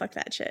like, no, fuck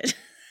that shit.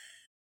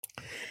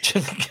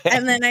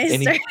 And then I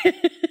started.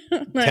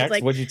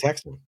 Text? What'd you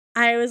text him?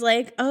 I was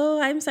like,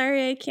 oh, I'm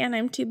sorry, I can't.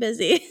 I'm too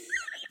busy.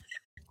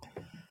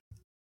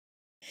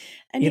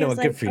 And he was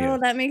like, good for you. oh,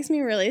 that makes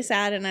me really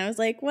sad. And I was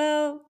like,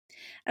 well,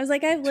 I've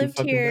lived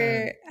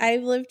here.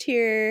 I've lived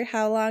here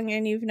how long,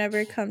 and you've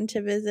never come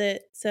to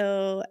visit.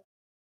 So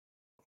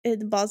the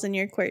ball's in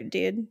your court,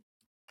 dude.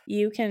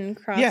 You can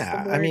cross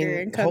the border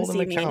and come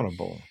see me.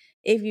 Accountable.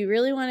 If you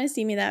really want to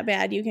see me that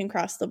bad, you can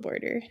cross the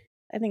border.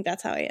 I think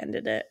that's how I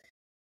ended it.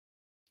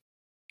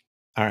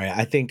 All right.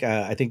 I think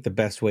the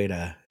best way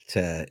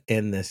to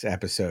end this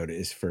episode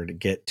is to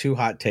get two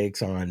hot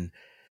takes on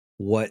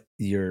what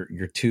your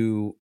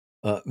two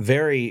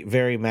very,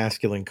 very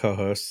masculine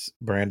co-hosts,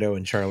 Brando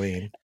and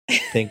Charlene,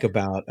 think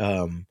about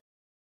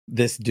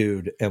this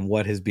dude and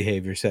what his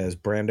behavior says.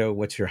 Brando,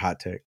 what's your hot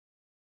take?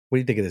 What do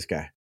you think of this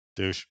guy?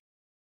 Douche.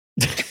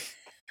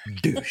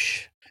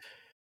 Douche.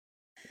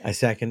 I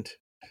second.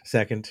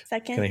 Can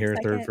I hear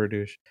a third for a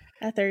douche?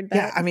 A third.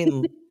 Yeah, I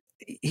mean,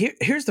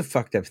 here's the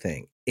fucked up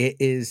thing. It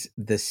is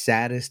the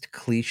saddest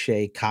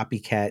cliche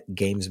copycat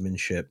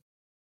gamesmanship,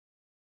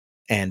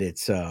 and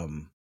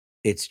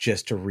it's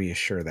just to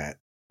reassure that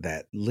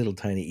little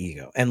tiny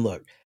ego. And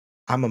look,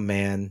 I'm a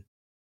man.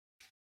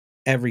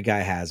 Every guy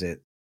has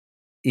it.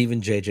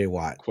 Even JJ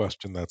Watt.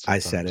 Question that. I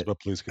said it. But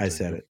please continue. I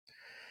said it.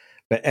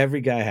 But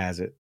every guy has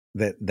it.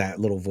 That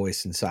little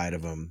voice inside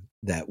of him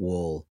that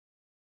will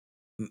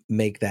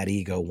make that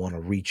ego want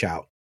to reach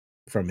out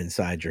from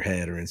inside your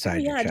head or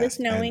inside your chest. Yeah, just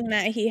knowing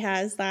that he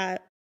has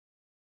that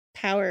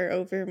power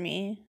over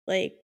me,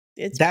 like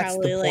it's that's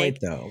probably the point, like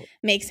though.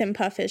 Makes him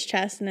puff his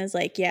chest and is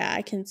like, yeah,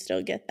 I can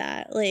still get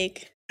that.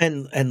 Like,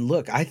 and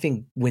look, I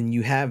think when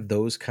you have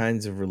those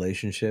kinds of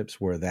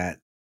relationships where that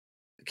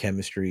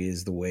chemistry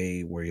is the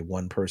way where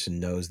one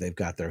person knows they've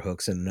got their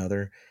hooks in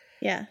another.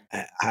 Yeah,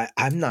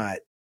 I'm not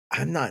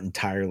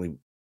entirely.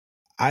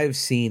 I've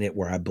seen it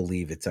where I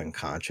believe it's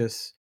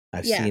unconscious.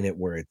 I've seen it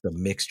where it's a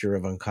mixture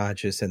of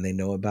unconscious and they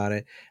know about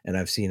it. And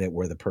I've seen it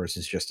where the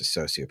person's just a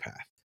sociopath.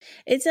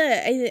 It's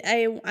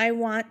I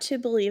want to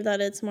believe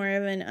that it's more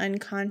of an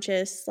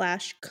unconscious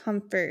 /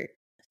 comfort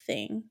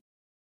thing.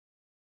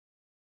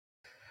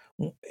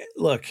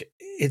 Look,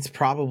 it's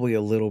probably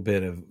a little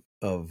bit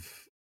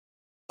of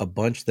a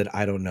bunch that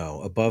I don't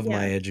know above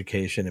my Yeah.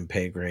 education and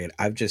pay grade.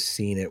 I've just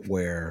seen it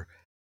where,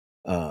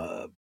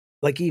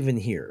 like even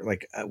here,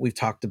 like we've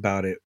talked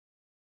about it.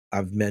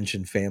 I've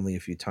mentioned family a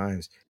few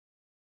times.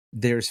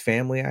 There's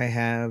family I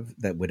have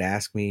that would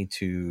ask me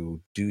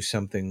to do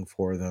something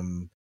for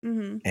them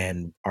Mm-hmm.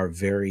 and are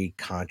very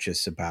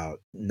conscious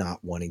about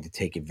not wanting to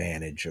take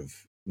advantage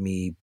of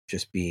me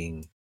just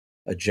being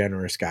a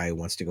generous guy who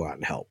wants to go out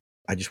and help.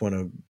 I just want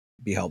to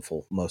be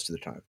helpful most of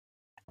the time.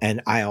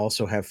 And I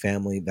also have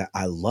family that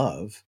I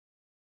love,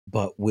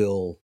 but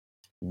will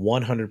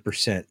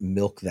 100%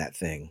 milk that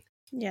thing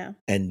Yeah.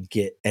 and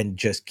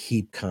just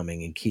keep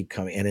coming and keep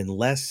coming. And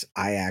unless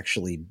I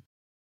actually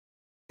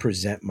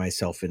present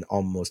myself in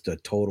almost a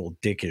total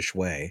dickish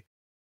way,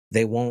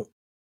 they won't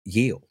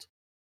yield.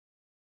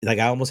 Like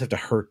I almost have to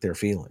hurt their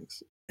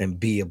feelings and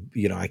be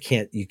you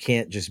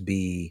can't just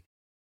be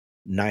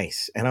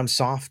nice. And I'm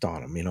soft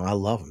on them. I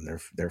love them.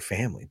 They're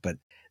family, but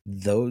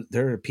there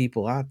are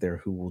people out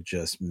there who will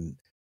just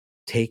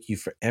take you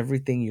for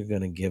everything you're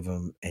going to give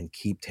them and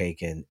keep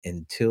taking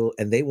and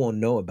they won't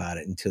know about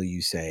it until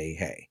you say,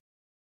 "Hey,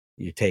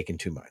 you're taking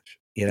too much."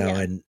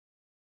 Yeah.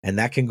 And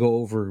that can go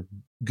over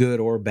good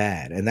or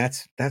bad. And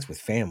that's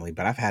with family,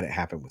 but I've had it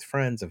happen with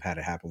friends. I've had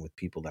it happen with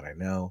people that I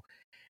know.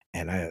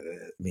 And I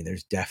mean,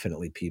 there's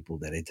definitely people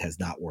that it has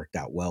not worked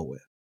out well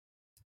with,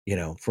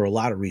 for a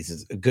lot of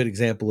reasons. A good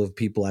example of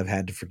people I've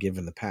had to forgive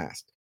in the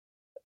past.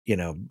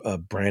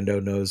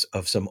 Brando knows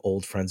of some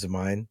old friends of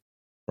mine,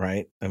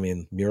 right? I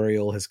mean,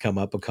 Muriel has come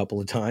up a couple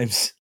of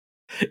times.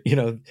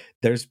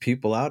 There's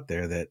people out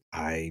there that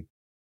I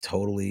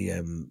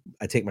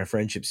take my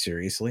friendship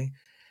seriously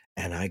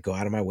and I go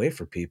out of my way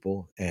for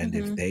people. And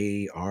if Mm-hmm.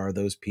 they are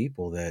those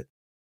people that,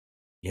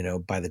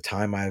 by the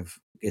time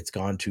it's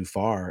gone too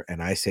far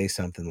and I say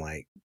something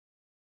like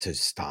to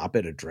stop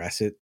it,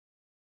 address it,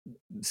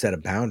 set a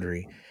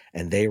boundary,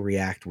 and they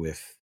react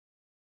with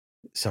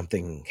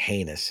something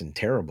heinous and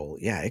terrible,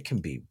 yeah, it can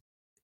be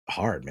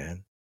hard,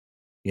 man.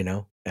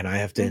 And I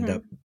have to end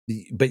up,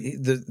 but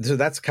so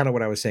that's kind of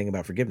what I was saying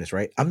about forgiveness,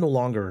 right? I'm no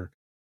longer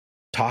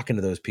talking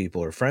to those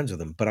people or friends with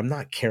them, but I'm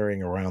not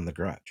carrying around the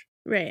grudge.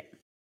 Right.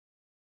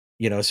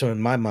 So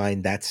in my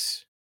mind,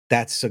 that's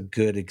a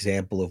good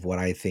example of what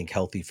I think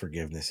healthy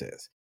forgiveness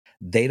is.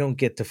 They don't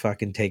get to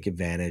fucking take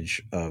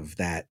advantage of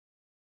that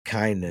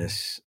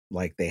kindness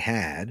like they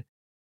had.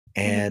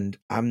 And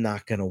I'm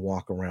not going to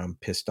walk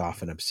around pissed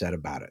off and upset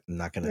about it. I'm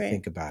not going to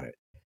think about it.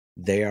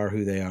 They are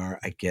who they are.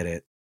 I get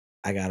it.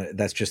 I got it.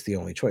 That's just the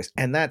only choice.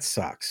 And that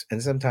sucks.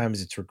 And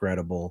sometimes it's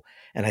regrettable.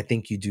 And I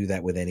think you do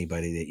that with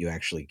anybody that you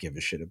actually give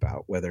a shit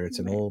about, whether it's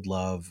an old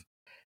love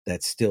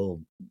that's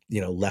still,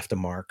 left a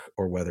mark,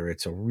 or whether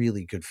it's a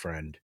really good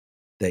friend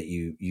that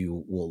you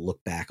will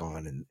look back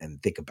on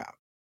and think about.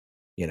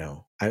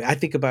 I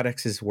think about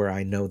exes where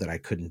I know that I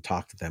couldn't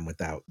talk to them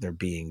without there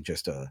being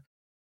just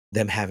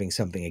them having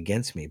something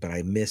against me, but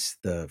I miss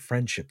the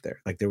friendship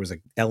there. Like there was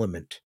an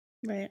element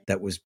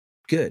that was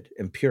good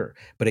and pure,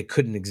 but it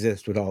couldn't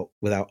exist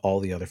without all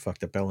the other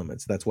fucked up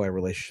elements. That's why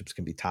relationships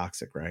can be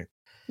toxic, right?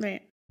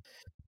 Right.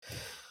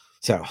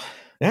 So,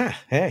 yeah,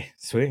 hey,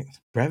 sweet.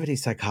 Brevity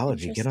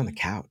psychology, get on the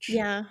couch.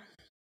 Yeah.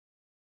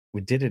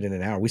 We did it in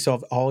an hour. We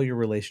solved all your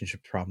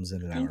relationship problems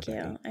in an hour. Thank you.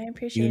 Becky. I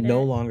appreciate it. You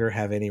no longer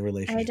have any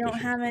relationship I don't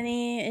issues. have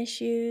any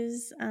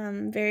issues.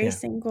 Very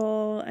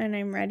single, and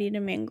I'm ready to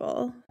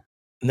mingle.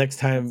 Next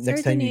time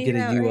you get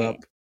a U up.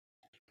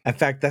 In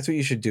fact, that's what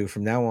you should do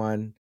from now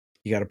on.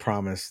 You got to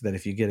promise that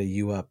if you get a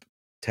U up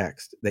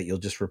text, that you'll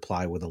just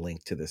reply with a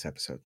link to this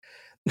episode.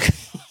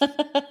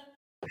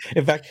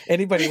 In fact,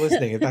 anybody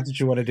listening, if that's what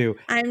you want to do,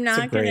 it's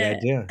a great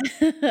idea.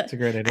 It's a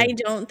great idea. I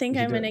don't think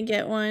I'm going to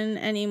get one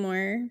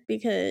anymore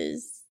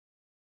because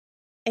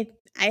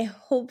I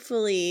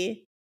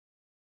hopefully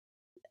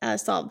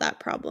solved that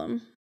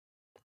problem.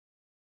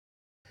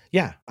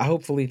 Yeah, I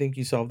hopefully think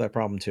you solved that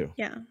problem too.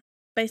 Yeah,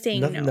 by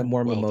saying nothing no. that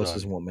more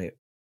mimosas won't make.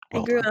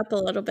 I grew up a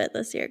little bit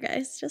this year,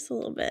 guys, just a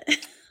little bit.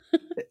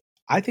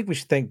 I think we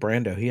should thank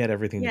Brando. He had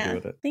everything to do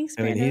with it. Thanks,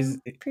 Brando.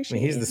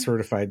 He's the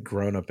certified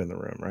grown-up in the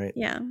room, right?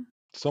 Yeah.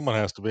 Someone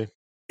has to be.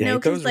 Yeah, no,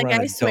 because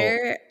I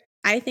swear,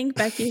 I think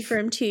Becky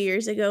from 2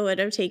 years ago would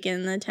have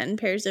taken the 10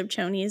 pairs of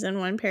chonies and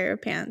 1 pair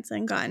of pants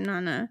and gotten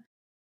on a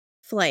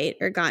flight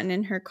or gotten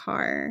in her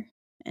car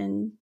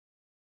and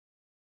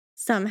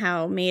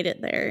somehow made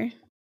it there.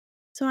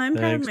 So I'm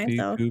proud of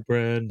myself. Thanks to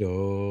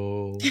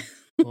Brando.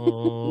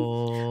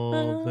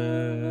 Oh,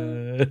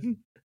 man.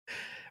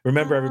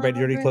 Remember, everybody,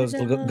 dirty clothes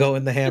go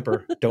in the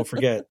hamper. Don't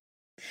forget.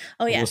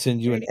 Oh yeah, we'll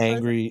send you an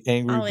angry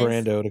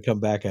Brando to come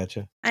back at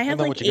you. I have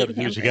like what you got to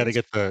do is you got to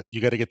get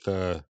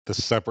the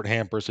separate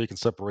hamper so you can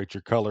separate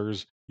your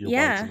colors, your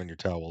whites, and then your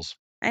towels.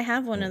 I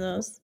have one of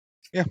those.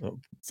 Yeah.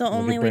 So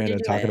only way to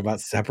do talking about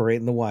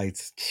separating the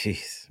whites.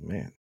 Jeez,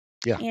 man.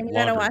 Yeah. And you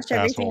gotta wash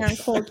everything on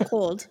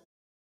cold.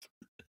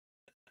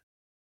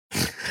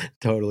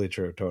 Totally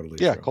true. Totally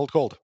Yeah, true.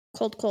 cold.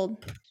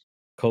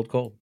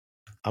 Cold.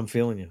 I'm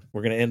feeling you.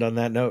 We're going to end on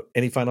that note.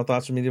 Any final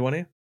thoughts from either one of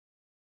you?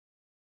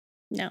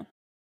 No.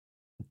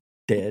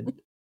 Dead.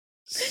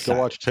 Go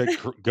watch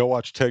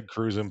Ted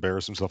Cruz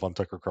embarrass himself on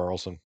Tucker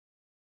Carlson.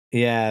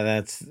 Yeah,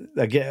 that's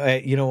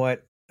again. You know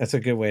what? That's a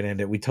good way to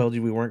end it. We told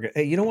you we weren't.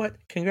 Hey, you know what?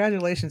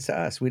 Congratulations to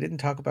us. We didn't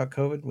talk about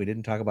COVID. We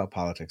didn't talk about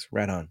politics.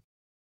 Right on.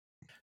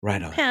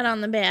 Pat on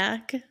the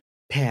back.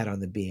 Pat on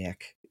the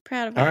back.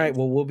 Proud of All us. right.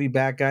 Well, we'll be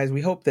back, guys. We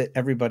hope that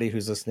everybody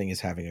who's listening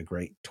is having a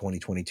great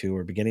 2022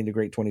 or beginning to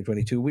great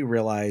 2022. We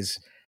realize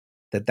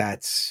that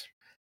that's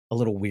a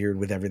little weird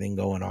with everything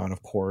going on,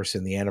 of course,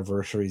 and the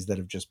anniversaries that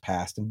have just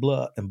passed and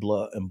blah and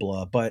blah and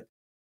blah. But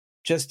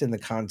just in the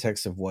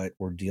context of what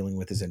we're dealing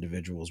with as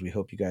individuals, we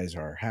hope you guys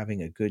are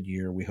having a good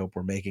year. We hope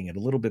we're making it a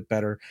little bit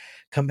better.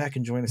 Come back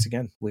and join us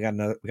again. We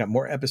got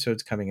more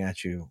episodes coming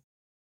at you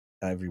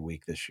every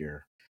week this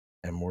year.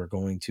 And we're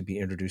going to be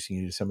introducing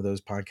you to some of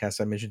those podcasts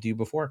I mentioned to you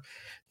before.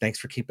 Thanks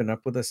for keeping up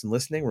with us and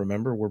listening.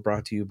 Remember, we're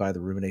brought to you by the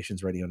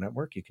Ruminations Radio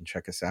Network. You can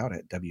check us out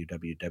at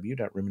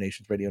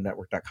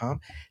www.ruminationsradionetwork.com.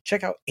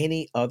 Check out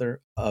any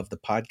other of the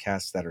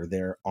podcasts that are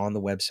there on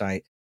the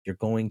website. You're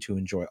going to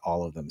enjoy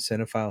all of them.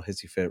 Cinephile,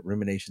 Hissy Fit,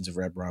 Ruminations of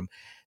Red Rum.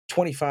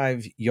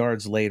 25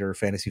 yards later,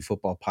 Fantasy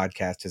Football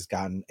Podcast has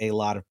gotten a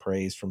lot of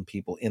praise from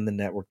people in the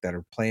network that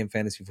are playing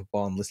fantasy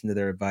football and listen to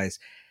their advice.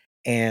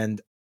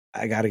 And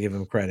I got to give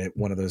him credit.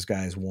 One of those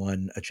guys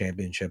won a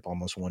championship,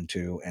 almost won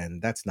two,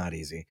 and that's not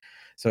easy.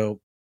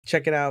 So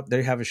check it out.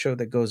 They have a show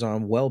that goes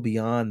on well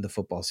beyond the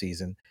football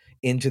season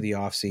into the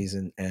off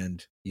season,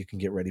 and you can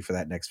get ready for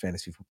that next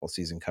fantasy football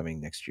season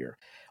coming next year.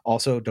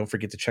 Also, don't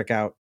forget to check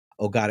out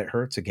Oh God, It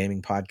Hurts, a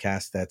gaming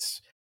podcast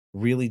that's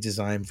really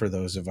designed for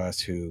those of us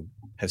who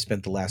have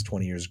spent the last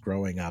 20 years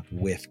growing up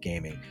with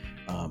gaming.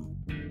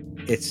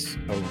 It's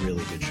a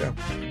really good show.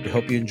 We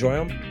hope you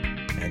enjoy them.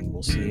 And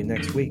we'll see you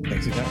next week.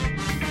 Thanks again.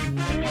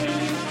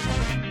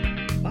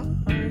 Bye.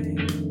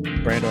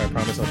 Brando, I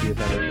promise I'll be a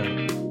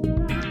better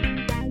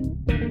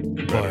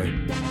guy. Bye.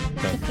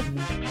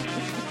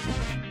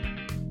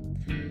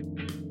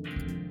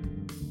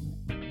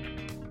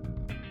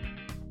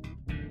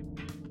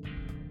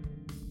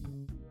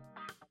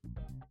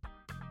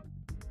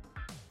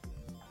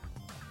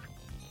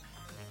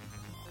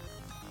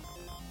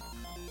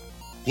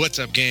 What's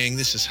up, gang?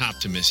 This is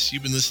Hoptimus.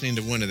 You've been listening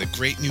to one of the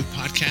great new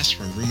podcasts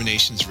from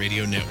Ruminations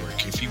Radio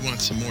Network. If you want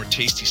some more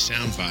tasty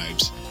sound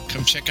vibes,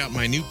 come check out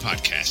my new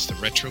podcast, The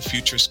Retro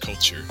Futurist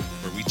Culture,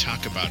 where we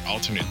talk about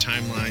alternate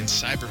timelines,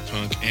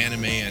 cyberpunk,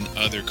 anime, and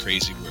other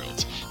crazy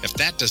worlds. If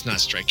that does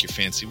not strike your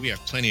fancy, we have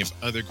plenty of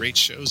other great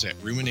shows at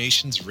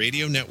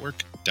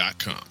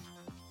ruminationsradionetwork.com.